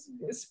was just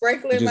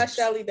sprinkling my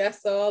Shelly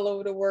dust all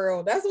over the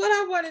world. That's what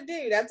I want to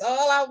do. That's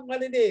all I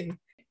want to do.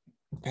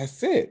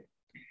 That's it.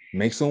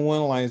 Make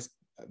someone's life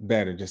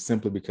better just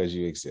simply because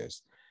you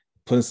exist.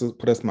 Put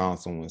a smile on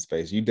someone's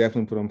face. You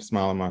definitely put a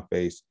smile on my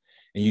face.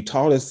 And you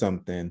taught us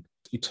something.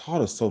 You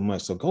taught us so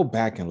much. So go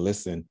back and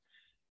listen.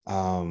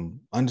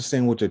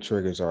 Understand what your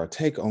triggers are.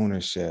 Take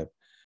ownership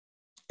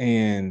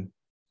and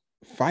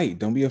fight.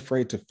 Don't be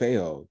afraid to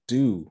fail.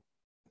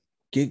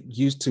 Get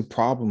used to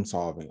problem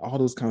solving. All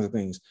those kinds of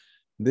things.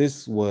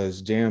 This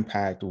was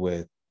jam-packed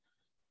with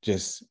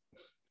just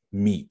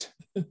meat.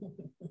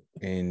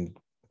 And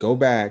go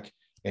back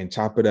and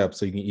chop it up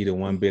so you can eat it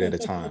one bit at a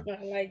time.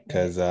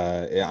 Because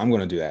I'm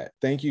going to do that.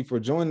 Thank you for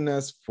joining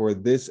us for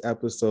this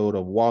episode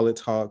of Wallet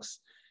Talks.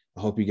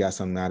 I hope you got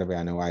something out of it.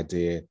 I know I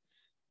did.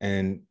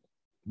 And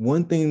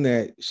one thing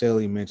that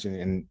Shelly mentioned,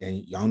 and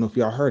I don't know if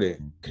y'all heard it,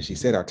 because she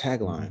said our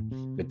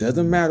tagline, it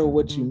doesn't matter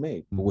what you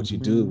make, but what you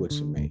do with what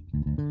you make.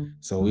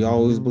 So we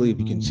always believe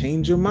you can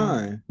change your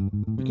mind,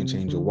 you can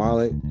change your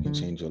wallet, you can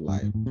change your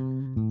life.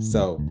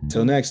 So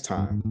till next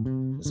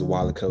time, this is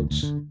Wallet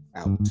Coach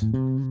out.